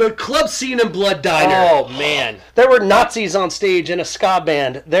 The club scene in Blood Diner. Oh, man. There were Nazis on stage in a ska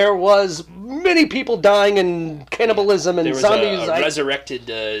band. There was many people dying in cannibalism and zombies. There was a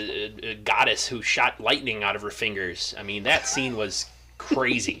resurrected goddess who shot lightning out of her fingers. I mean, that scene was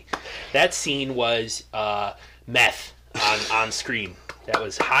crazy. That scene was meth on screen. That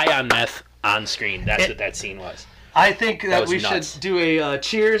was high on meth on screen. That's what that scene was. I think that we should do a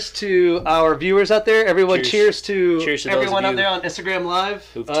cheers to our viewers out there. Everyone, cheers to everyone out there on Instagram Live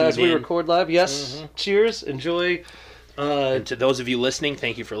as we record live. Yes, cheers. Enjoy. And to those of you listening,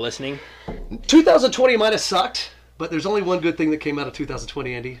 thank you for listening. 2020 might have sucked, but there's only one good thing that came out of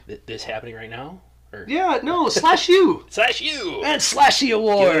 2020, Andy. This happening right now? Or? Yeah, no, SlashU. SlashU. And SlashU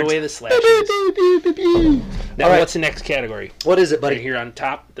Award. Giving away the SlashUs. Now, what's the next category? What is it, buddy? Right here on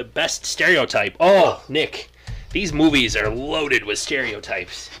top, the best stereotype. Oh, Nick. These movies are loaded with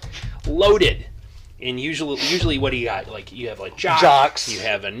stereotypes. Loaded. And usually what do you got? Like, you have like jocks. You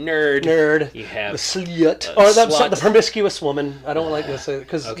have a nerd. You have the slut. Or the promiscuous woman. I don't like to say it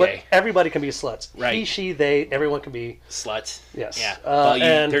because everybody can be sluts. Right. He, she, they, everyone can be sluts. Yes. Yeah.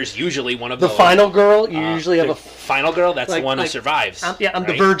 And there's usually one of the those. The final girl. You usually have a final girl. That's the one who survives. I'm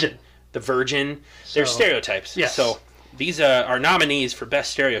the virgin. The virgin. There's stereotypes. Yes. So these our nominees for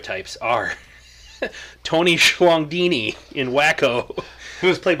best stereotypes are Tony Schlongdini in Wacko. Who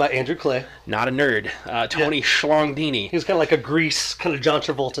was played by Andrew Clay. Not a nerd. Tony Schlongdini. He was kind of like a Grease, kind of John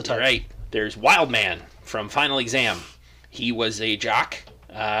Travolta type. Right. There's Wildman from Final Exam. He was a jock.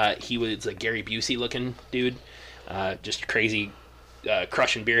 He was a Gary Busey looking dude. Just crazy,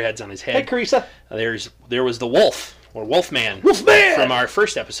 crushing beer heads on his head. Hey, Carissa. There was the Wolf, or Wolfman. Wolfman! From our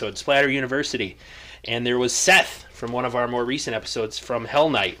first episode, Splatter University. And there was Seth from one of our more recent episodes from Hell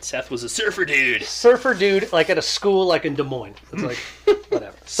Night. Seth was a surfer dude. Surfer dude, like at a school like in Des Moines. It's like,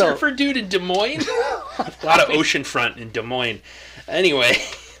 whatever. So, Surfer dude in Des Moines? A lot of oceanfront in Des Moines. Anyway,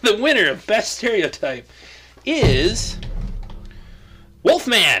 the winner of Best Stereotype is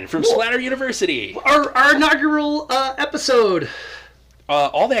Wolfman from Splatter University. Our inaugural episode.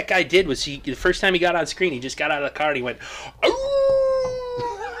 All that guy did was the first time he got on screen, he just got out of the car and he went,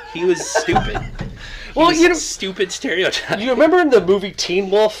 "Ooh!" He was stupid. Well, you know, stupid stereotype. You remember in the movie Teen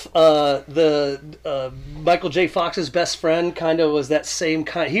Wolf, the Michael J. Fox's best friend kind of was that same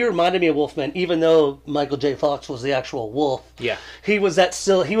kind. He reminded me of Wolfman, even though Michael J. Fox was the actual wolf. Yeah, he was that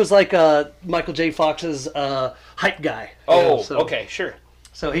still. He was like Michael J. Fox's hype guy. Okay, sure.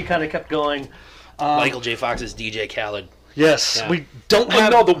 So he kind of kept going. Michael J. Fox's DJ Khaled. Yes, yeah. We don't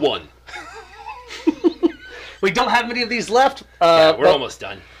have another one. We don't have many of these left. Yeah, we're almost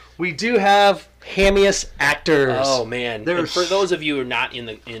done. We do have hammiest actors. Oh man! And for those of you who are not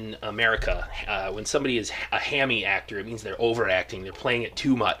in America, when somebody is a hammy actor, it means they're overacting. They're playing it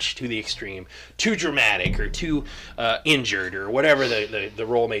too much, to the extreme, too dramatic, or too injured, or whatever the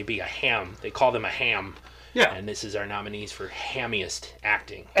role may be. A ham. They call them a ham. Yeah. And this is our nominees for hammiest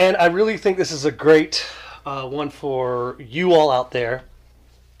acting. And I really think this is a great one for you all out there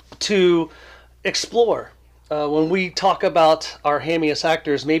to explore. When we talk about our hammiest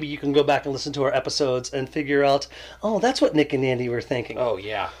actors, maybe you can go back and listen to our episodes and figure out, oh, that's what Nick and Andy were thinking. Oh,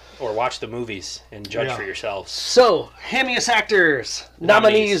 yeah. Or watch the movies and judge for yourselves. So, hammiest actors.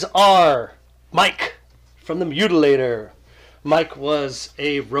 Nominees are Mike from The Mutilator. Mike was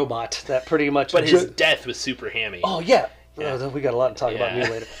a robot that pretty much... But his death was super hammy. Oh, yeah. We got a lot to talk about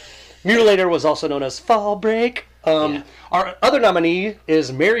Mutilator. Mutilator was also known as Fall Break. Our other nominee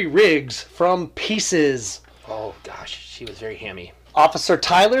is Mary Riggs from Pieces. Oh, gosh. She was very hammy. Officer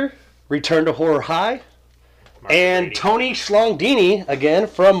Tyler, Return to Horror High. And Brady. Tony Schlongdini, again,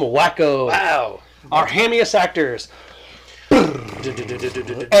 from Wacko. Wow. Our hammiest actors. And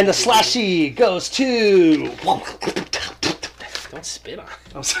the SlashU goes to... Don't spit on.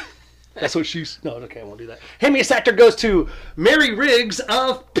 That's what she's... No, okay, I won't do that. Hammiest actor goes to Mary Riggs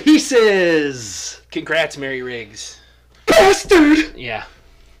of Pieces. Congrats, Mary Riggs. Bastard! Yeah.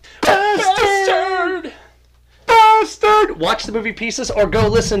 Bastard! Bastard! Watch the movie Pieces or go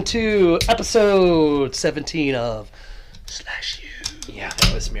listen to episode 17 of SlashU. Yeah,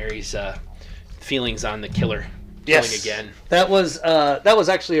 that was Mary's feelings on the killer. Yes. Again. That was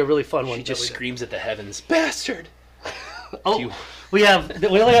actually a really fun one. She just screams at the heavens, "Bastard!" We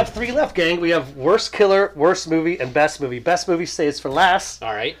only have 3 left, gang. We have worst killer, worst movie, and best movie. Best movie stays for last.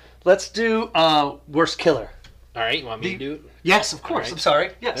 All right. Let's do worst killer. All right. You want me to do it? Yes, of course. Right. I'm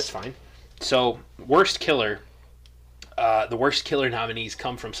sorry. Yes. That's fine. So, worst killer. The worst killer nominees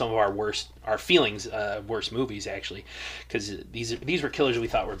come from some of our worst movies, actually, because these were killers we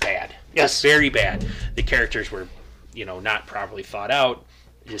thought were bad. Yes. Very bad. The characters were, not properly thought out.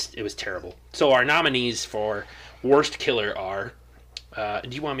 It was terrible. So our nominees for worst killer are. Do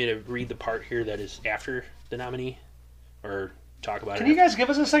you want me to read the part here that is after the nominee, or talk about it? Can you guys give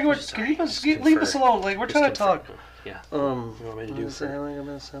us a second? Can you guys leave us alone? Like we're trying to talk. Yeah. You want me to do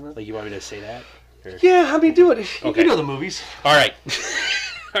like you want me to say that? Or? Yeah, do it. You know the movies. All right.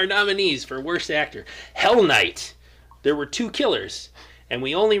 Our nominees for worst actor: Hell Night. There were 2 killers, and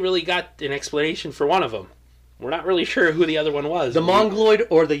we only really got an explanation for one of them. We're not really sure who the other one was. The Mongoloid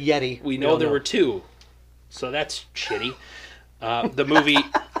or the Yeti. We know there were 2, so that's shitty. The movie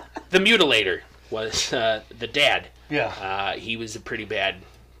The Mutilator was the dad. Yeah. He was a pretty bad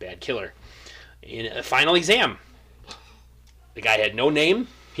killer. In a Final Exam, the guy had no name.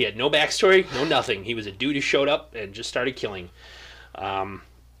 He had no backstory, no nothing. He was a dude who showed up and just started killing.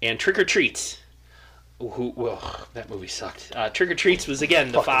 And Trick or Treats. That movie sucked. Trick or Treats was,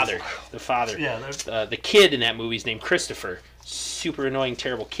 again, the father. The father. Yeah. The kid in that movie is named Christopher. Super annoying,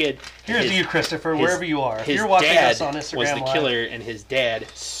 terrible kid. Here's to you, Christopher, wherever you are. If his you're watching dad us on Instagram was the Live. killer, and his dad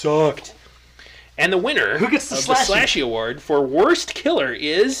sucked. And the winner Who gets the of the SlashU Award for worst killer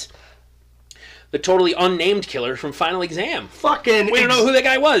is the totally unnamed killer from Final Exam. We don't know who that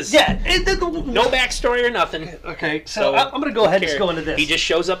guy was. Yeah. No backstory or nothing. Okay, so I'm going to go ahead and just go into this. He just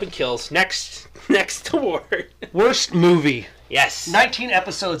shows up and kills. Next award. Worst movie. Yes. 19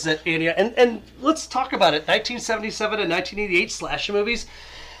 episodes that Anya, and let's talk about it. 1977 and 1988 slasher movies.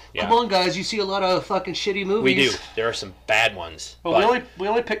 Yeah. Come on, guys, you see a lot of fucking shitty movies. We do. There are some bad ones. Well, we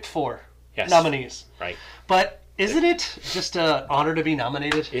only picked 4 nominees. Right. But isn't it just an honor to be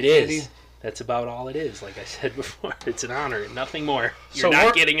nominated? It is. Andy? That's about all it is. Like I said before, it's an honor, nothing more. You're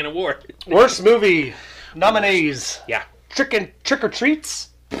not getting an award. Worst movie nominees. Yeah. Trick or Treats.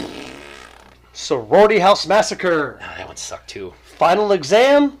 Sorority House Massacre, Oh, that one sucked too. Final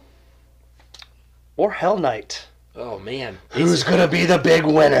Exam, or Hell Night. Oh man, Who's going to be the big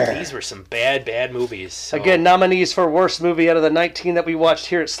winner? these were some bad movies. So. Again, nominees for worst movie out of the 19 that we watched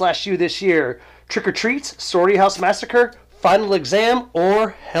here at SlashU this year. Trick or Treats, Sorority House Massacre, Final Exam, or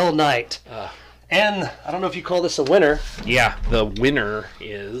Hell Night. And I don't know if you call this a winner. Yeah, the winner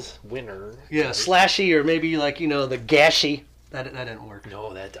is winner. Yeah, Slashy, or maybe like, the Gashy. That didn't work. No,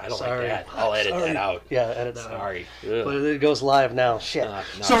 I don't Sorry. like that. I'll edit that out. Yeah, edit that out. Sorry. But it goes live now. Shit. Nuts.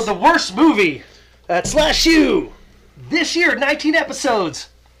 So the worst movie at SlashU this year, 19 episodes.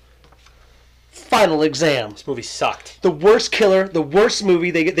 Final Exam. This movie sucked. The worst killer, the worst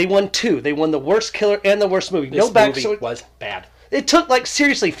movie. They won 2. They won the worst killer and the worst movie. This no back. movie was bad. It took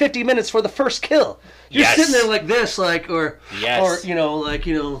seriously 50 minutes for the first kill. You're sitting there like this, or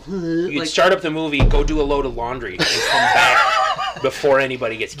You'd start up the movie, go do a load of laundry, and come back before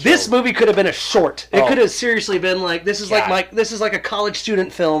anybody gets killed. This movie could have been a short. It could have seriously been this is like a college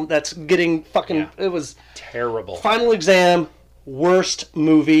student film that's getting fucking. Yeah. It was terrible Final Exam, worst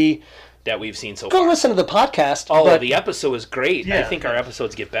movie. that we've seen so Go far. listen to the podcast. Oh, the episode was great. Yeah. I think our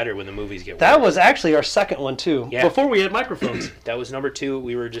episodes get better when the movies get That weird. was actually our second one too. Yeah. Before we had microphones. That was number 2.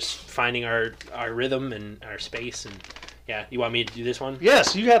 We were just finding our rhythm and our space. And yeah, you want me to do this one?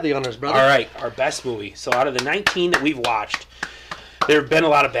 Yes, you have the honors, brother. All right, our best movie. So out of the 19 that we've watched, there have been a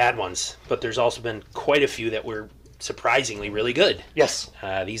lot of bad ones, but there's also been quite a few that were surprisingly really good. Yes.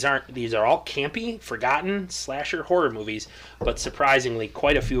 These are all campy, forgotten slasher horror movies, but surprisingly,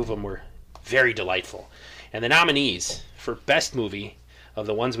 quite a few of them were very delightful. And the nominees for best movie of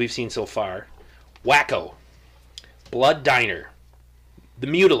the ones we've seen so far: Wacko, Blood Diner, The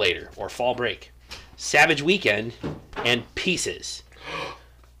Mutilator or Fall Break, Savage Weekend, and Pieces.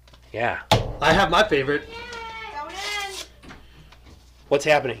 Yeah. I have my favorite. What's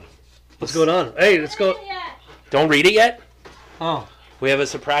happening? What's going on? Hey, let's go. Don't read it yet? Oh. We have a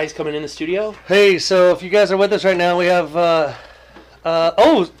surprise coming in the studio? Hey, so if you guys are with us right now, we have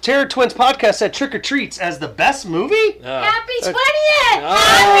Terror Twins podcast said Trick or Treats as the best movie? Happy 20th!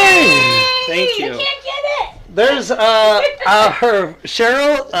 Oh, thank you. You can't get it! There's her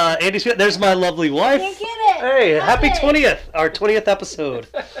Cheryl, Andy's. There's my lovely wife. Can't get it! Hey, Love happy it. 20th, our 20th episode.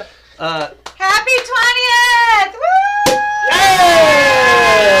 Happy 20th! Woo!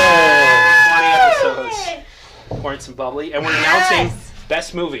 Hey! 20 episodes. Pouring some bubbly. And we're announcing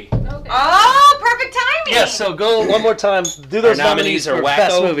best movie. Oh, perfect timing! Yes, so go one more time. Do Our those nominees are for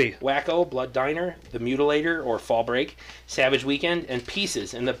best movie. Wacko, Blood Diner, The Mutilator or Fall Break, Savage Weekend, and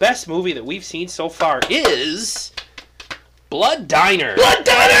Pieces. And the best movie that we've seen so far is Blood Diner. Blood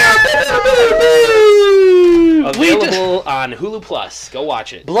Diner! Available on Hulu Plus. Go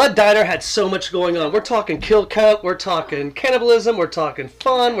watch it. Blood Diner had so much going on. We're talking kill count, we're talking cannibalism, we're talking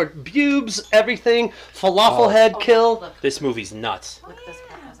fun, we're pubes, everything, falafel head kill. This movie's nuts. Look at this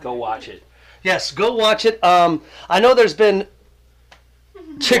one. Go watch it. Yes, go watch it. I know there's been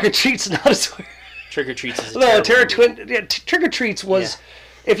Trick or Treats, not as weird. Trick or Treats is a No, terrible movie. Trick or Treats was.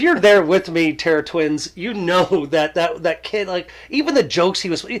 If you're there with me, Terror Twins, you know that kid, even the jokes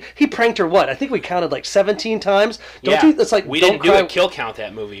he pranked her, what? I think we counted 17 times. It's like, we don't didn't cry. do a kill count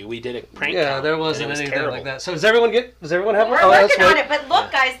that movie. We did a prank count. Yeah, there wasn't and it was anything terrible. like that. So does everyone have We're that's working on right. it, but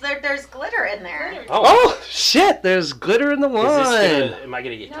look, guys, there's glitter in there. Oh, shit, there's glitter in the wine. Am I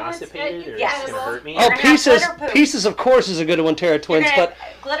going to get constipated or yes. is this going to hurt me? Oh, You're gonna have Pieces, glitter poop. Pieces, of course, is a good one, Terror Twins, but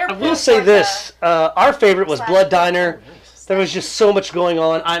glitter I will say this. Our favorite was Blood Diner. There was just so much going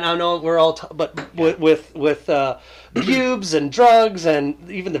on. I know we're all, but with pubes and drugs and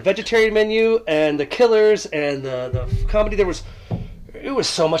even the vegetarian menu and the killers and the comedy, it was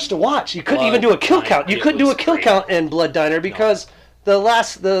so much to watch. You couldn't even do a kill count. You couldn't do a kill count in Blood Diner because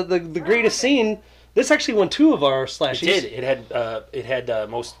the greatest scene. This actually won 2 of our slashies. It did. It had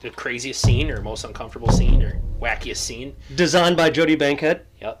the craziest scene or most uncomfortable scene or wackiest scene. Designed by Jody Bankhead.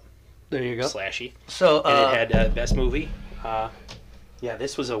 Yep. There you go. Slashy. So And it had best movie. Yeah,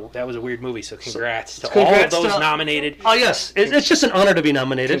 that was a weird movie. So congrats to all of those nominated. Oh yes, it's just an honor to be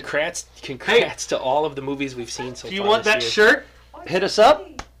nominated. Congrats to all of the movies we've seen so far. If you want this that year. shirt, hit us up.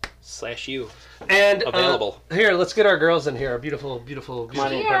 SlashU. And Available. Here, let's get our girls in here. Beautiful, beautiful, beautiful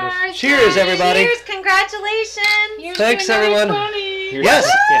on in. partners. Cheers, everybody. Cheers, congratulations. Thanks, everyone. Here's-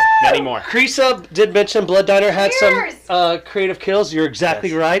 Yes. Yeah, not anymore. Creasa did mention Blood Diner had Cheers. some creative kills. You're exactly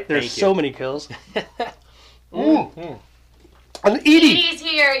Yes. right. There's Thank so you. many kills. And Edie. Edie's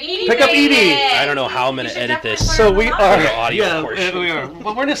here. Edie Pick up made Edie. it. I don't know how I'm going You to should edit definitely this. put So it on we the are. live. The audio Yeah, portion. we are.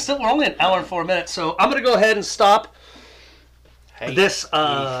 But we're only an hour and 4 minutes. So I'm gonna go ahead and stop Hey, this.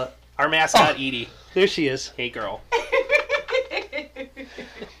 our mascot, Edie. There she is. Hey, girl.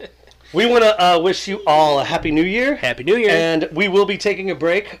 We want to wish you all a Happy New Year. Happy New Year. And we will be taking a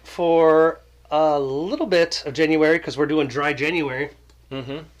break for a little bit of January because we're doing dry January.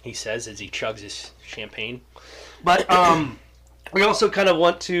 He says as he chugs his champagne. But we also kind of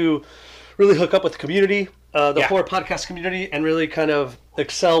want to really hook up with the community, the horror podcast community, and really kind of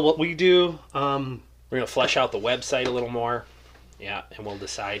excel what we do. We're going to flesh out the website a little more. Yeah, and we'll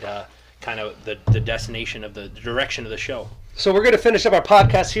decide kind of the destination of the direction of the show. So we're going to finish up our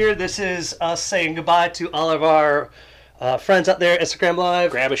podcast here. This is us saying goodbye to all of our friends out there, Instagram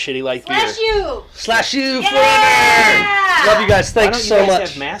Live. Grab a shitty light beer. SlashU! SlashU forever! Yeah! Love you guys. Thanks so Why don't you guys much.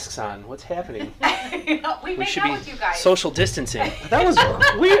 have masks on? What's happening? we make should out be with you guys. social distancing. That was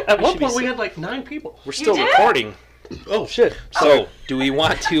at one should be point we so- had like 9 people. We're still did? recording. Oh shit! So, do we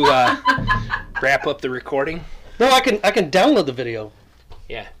want to wrap up the recording? No, I can download the video.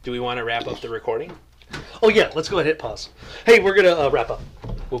 Yeah. Do we want to wrap up the recording? Oh yeah, let's go ahead and hit pause. Hey, we're gonna wrap up.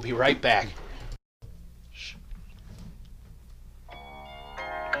 We'll be right back.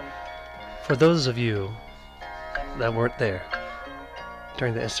 For those of you that weren't there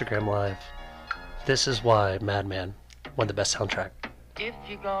during the Instagram Live, this is why Madman won the best soundtrack. If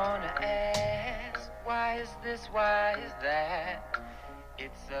you're gonna ask, why is this, why is that?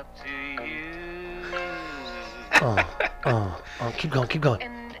 It's up to you. Keep going, keep going.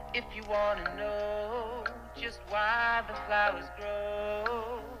 And if you wanna know just why the flowers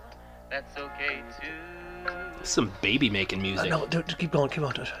grow, that's okay too. Some baby making music. No, dude, keep going, keep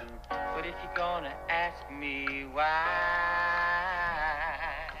going. But if you're gonna ask me why,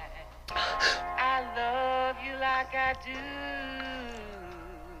 I love you like I do.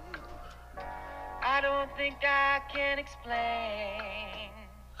 I don't think I can explain.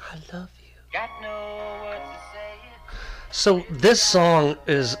 I love you. Got no words to say it. So this song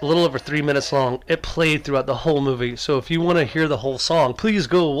is a little over 3 minutes long. It played throughout the whole movie. So if you want to hear the whole song, please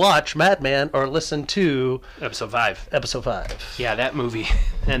go watch Madman or listen to Episode 5. episode 5. Yeah, that movie.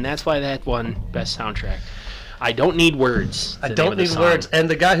 And that's why that won best soundtrack. I don't need words. I don't need words. And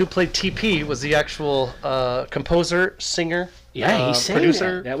the guy who played TP was the actual composer, singer, Yeah, he sang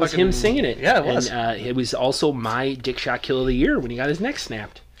producer. that was fucking- him singing it. Yeah, it was. And it was also my dick shot kill of the year when he got his neck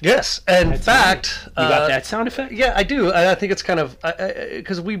snapped. Yes, in fact, You got that sound effect? Yeah, I do. I think it's kind of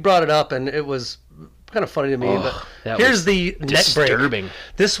because we brought it up and it was kind of funny to me. Oh, but that here's was the neck break. disturbing.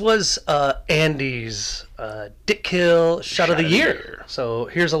 This was Andy's dick kill shot of the year. So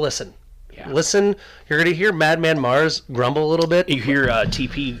here's a listen. Yeah. Listen, you're gonna hear Madman Mars grumble a little bit. You hear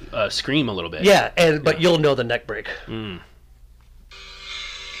TP scream a little bit. Yeah, but you'll know the neck break.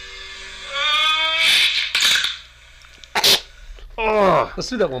 Oh, let's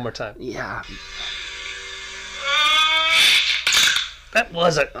do that one more time. Yeah. That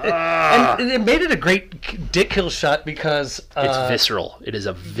was it. And it made it a great dick kill shot because It's visceral. It is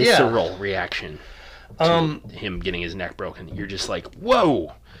a visceral reaction to him getting his neck broken. You're just like,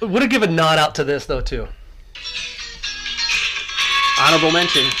 whoa. Would have given a nod out to this though too. Honorable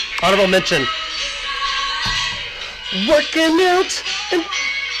mention. Honorable mention. Working out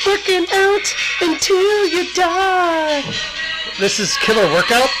until you die. This is Killer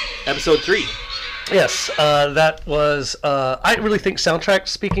Workout. Episode 3. Yes, that was. I really think soundtrack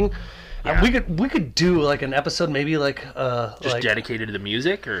speaking. Yeah. We could do like an episode, maybe like Just dedicated to the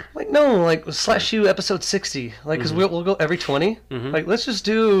music, or like /U episode 60, like because we'll go every 20. Like let's just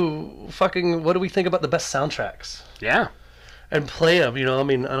do fucking. What do we think about the best soundtracks? yeah. And play them, you know. I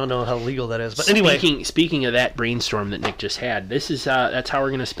mean, I don't know how legal that is, but anyway. Speaking of that brainstorm that Nick just had, this is that's how we're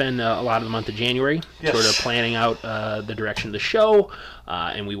going to spend a lot of the month of January, Yes. sort of planning out the direction of the show,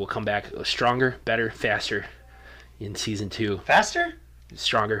 and we will come back stronger, better, faster in season 2. Faster?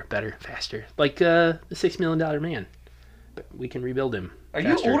 Stronger, better, faster, like the $6 Million Man. But we can rebuild him. Are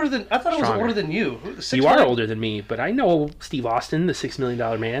faster, you older than? I thought I was stronger. older than you. You are older than me, but I know Steve Austin, the $6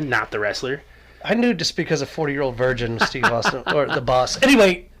 Million Man, not the wrestler. I knew just because of 40-year-old virgin Steve Austin or the boss.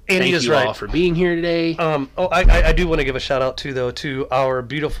 Anyway, Andy Thank is you right. all for being here today. I do want to give a shout out to our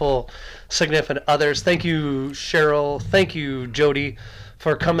beautiful significant others. Thank you, Cheryl. Thank you, Jody,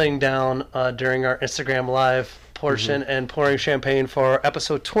 for coming down during our Instagram Live portion and pouring champagne for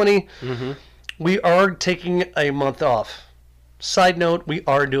episode 20. We are taking a month off. Side note, we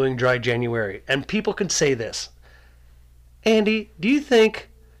are doing dry January. And people can say this. Andy, do you think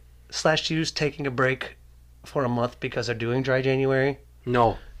 /U's taking a break for a month because they're doing dry January?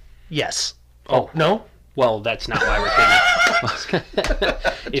 No. Yes. Oh. No? Well, that's not why we're taking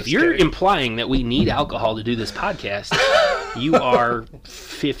If you're implying that we need alcohol to do this podcast, you are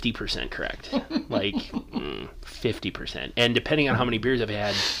 50% correct. Like 50%. And depending on how many beers I've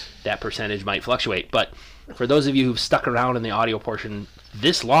had, that percentage might fluctuate. But for those of you who've stuck around in the audio portion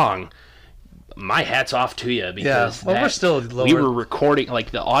this long, my hat's off to you, because we're still lower. We were recording,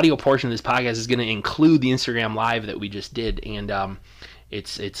 like, the audio portion of this podcast is going to include the Instagram live that we just did, and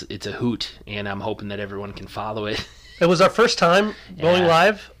it's a hoot, and I'm hoping that everyone can follow it. It was our first time going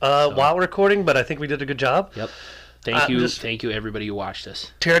live while recording, but I think we did a good job. Yep. Thank you everybody who watched us.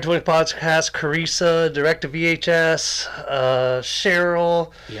 Terra 20 Podcast, Carissa, Direct to VHS,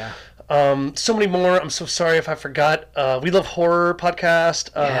 Cheryl. Yeah. So many more. I'm so sorry if I forgot. We Love Horror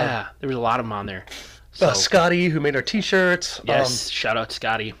Podcast. Yeah, there was a lot of them on there. So, Scotty, who made our t-shirts. Yes, shout out to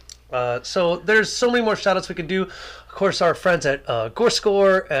Scotty. So there's so many more shout outs we can do. Of course, our friends at Gore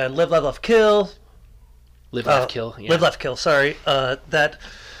Score and Live, Laugh, Love, Kill. Live, Laugh, Kill. Yeah. Live, Laugh, Kill, sorry. That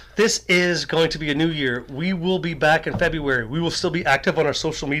this is going to be a new year. We will be back in February. We will still be active on our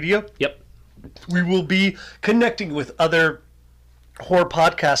social media. Yep. We will be connecting with other horror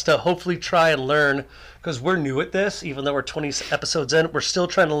podcasts to hopefully try and learn, because we're new at this. Even though we're 20 episodes in, we're still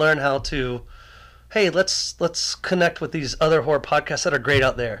trying to learn how to, hey, let's connect with these other horror podcasts that are great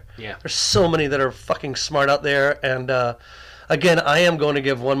out there. Yeah. There's so many that are fucking smart out there. And again, I am going to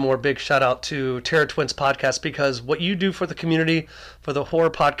give one more big shout out to Terra Twins Podcast, because what you do for the community, for the horror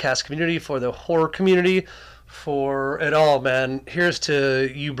podcast community, for the horror community, for it all, man, here's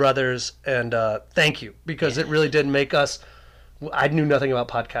to you brothers, and thank you, because it really did make us. I knew nothing about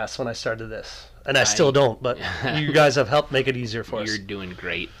podcasts when I started this, and I still don't, but you guys have helped make it easier for us. You're doing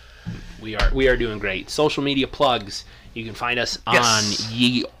great. We are doing great. Social media plugs. You can find us on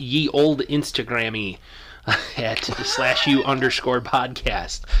ye old Instagrammy at /U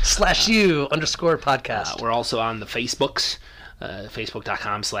 _podcast. /U _podcast. We're also on the Facebooks.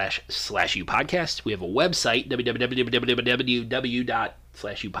 Facebook.com//U podcast. We have a website,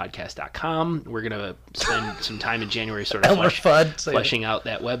 www./UPodcast.com. We're going to spend some time in January sort of fleshing out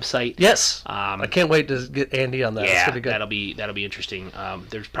that website. Yes. I can't wait to get Andy on that. Yeah, it's gonna be good. that'll be interesting.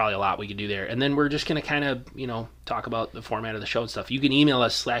 There's probably a lot we could do there. And then we're just going to kind of, talk about the format of the show and stuff. You can email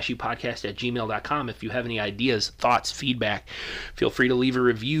us /UPodcast@gmail.com if you have any ideas, thoughts, feedback. Feel free to leave a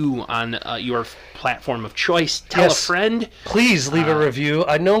review on your platform of choice. Tell a friend. Please leave a review.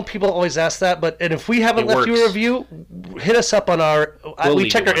 I know people always ask that, and if we haven't left you a review, hit us up on our. We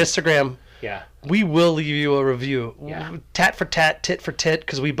check our Instagram. Yeah. We will leave you a review. Yeah. Tat for tat, tit for tit,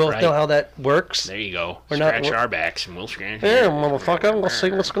 because we both know how that works. There you go. Scratch our backs and we'll scratch. Yeah, motherfucker. We'll see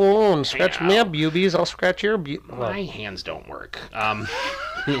what's going on. Scratch my boobies. I'll scratch your My hands don't work.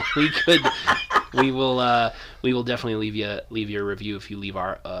 We will definitely leave you a review if you leave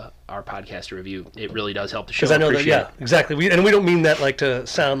our podcast a review. It really does help the show. Because I know that, exactly. We don't mean that like to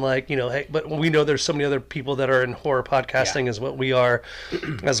sound like, hey, but we know there's so many other people that are in horror podcasting as what we are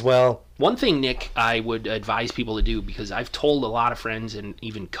as well. One thing, Nick, I would advise people to do, because I've told a lot of friends and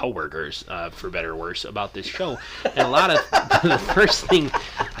even coworkers, for better or worse, about this show, and a lot of the first thing,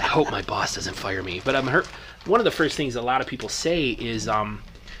 I hope my boss doesn't fire me, but one of the first things a lot of people say is, that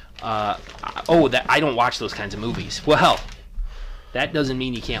I don't watch those kinds of movies. Well, that doesn't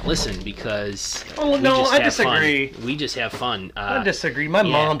mean you can't listen, because I disagree. Fun. We just have fun. I disagree. My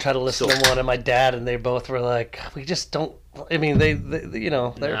mom tried to listen to one, and my dad, and they both were like, we just don't. I mean, they're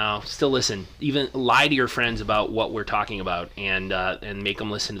no, still listen. Even lie to your friends about what we're talking about, and make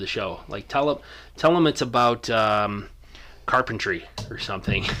them listen to the show. Like tell them it's about carpentry or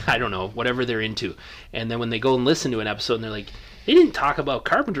something. I don't know, whatever they're into. And then when they go and listen to an episode, and they're like, they didn't talk about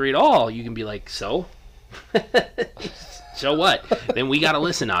carpentry at all. You can be like, so. So what? Then we got to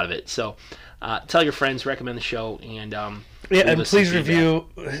listen out of it. So tell your friends, recommend the show, and and please review.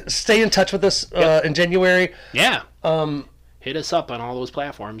 Stay in touch with us in January. Yeah. Hit us up on all those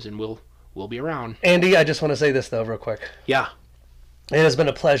platforms, and we'll be around. Andy, I just want to say this though, real quick. Yeah. It has been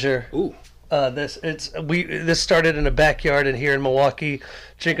a pleasure. Ooh. This started in a backyard in here in Milwaukee,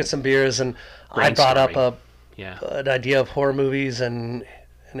 drinking some beers, and I brought up an idea of horror movies, and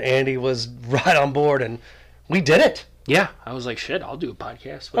Andy was right on board, and we did it. Yeah, I was like, shit, I'll do a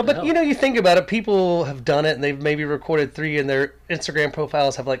podcast. But you think about it, people have done it, and they've maybe recorded 3, and their Instagram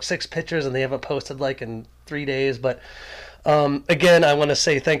profiles have like 6 pictures, and they haven't posted like in 3 days. But again, I want to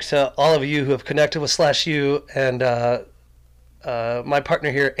say thanks to all of you who have connected with /U, and my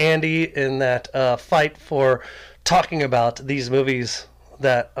partner here, Andy, in that fight for talking about these movies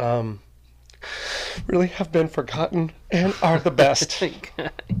that really have been forgotten and are the best.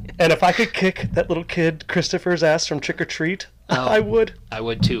 And if I could kick that little kid Christopher's ass from Trick or Treat, I would. I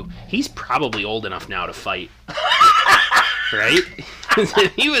would too. He's probably old enough now to fight. right?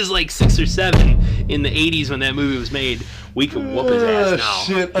 If he was like 6 or 7 in the 80s when that movie was made, we could whoop his ass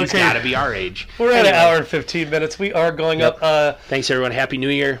now. Shit. He's got to be our age. We're at an hour and 15 minutes. We are going up. Thanks, everyone. Happy New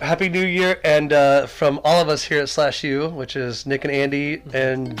Year. Happy New Year. And from all of us here at SlashU, which is Nick and Andy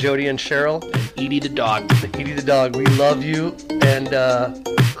and Jody and Cheryl. Edie the dog. Edie the dog. We love you. And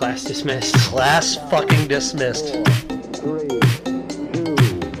class dismissed. Class fucking dismissed. 4, 3,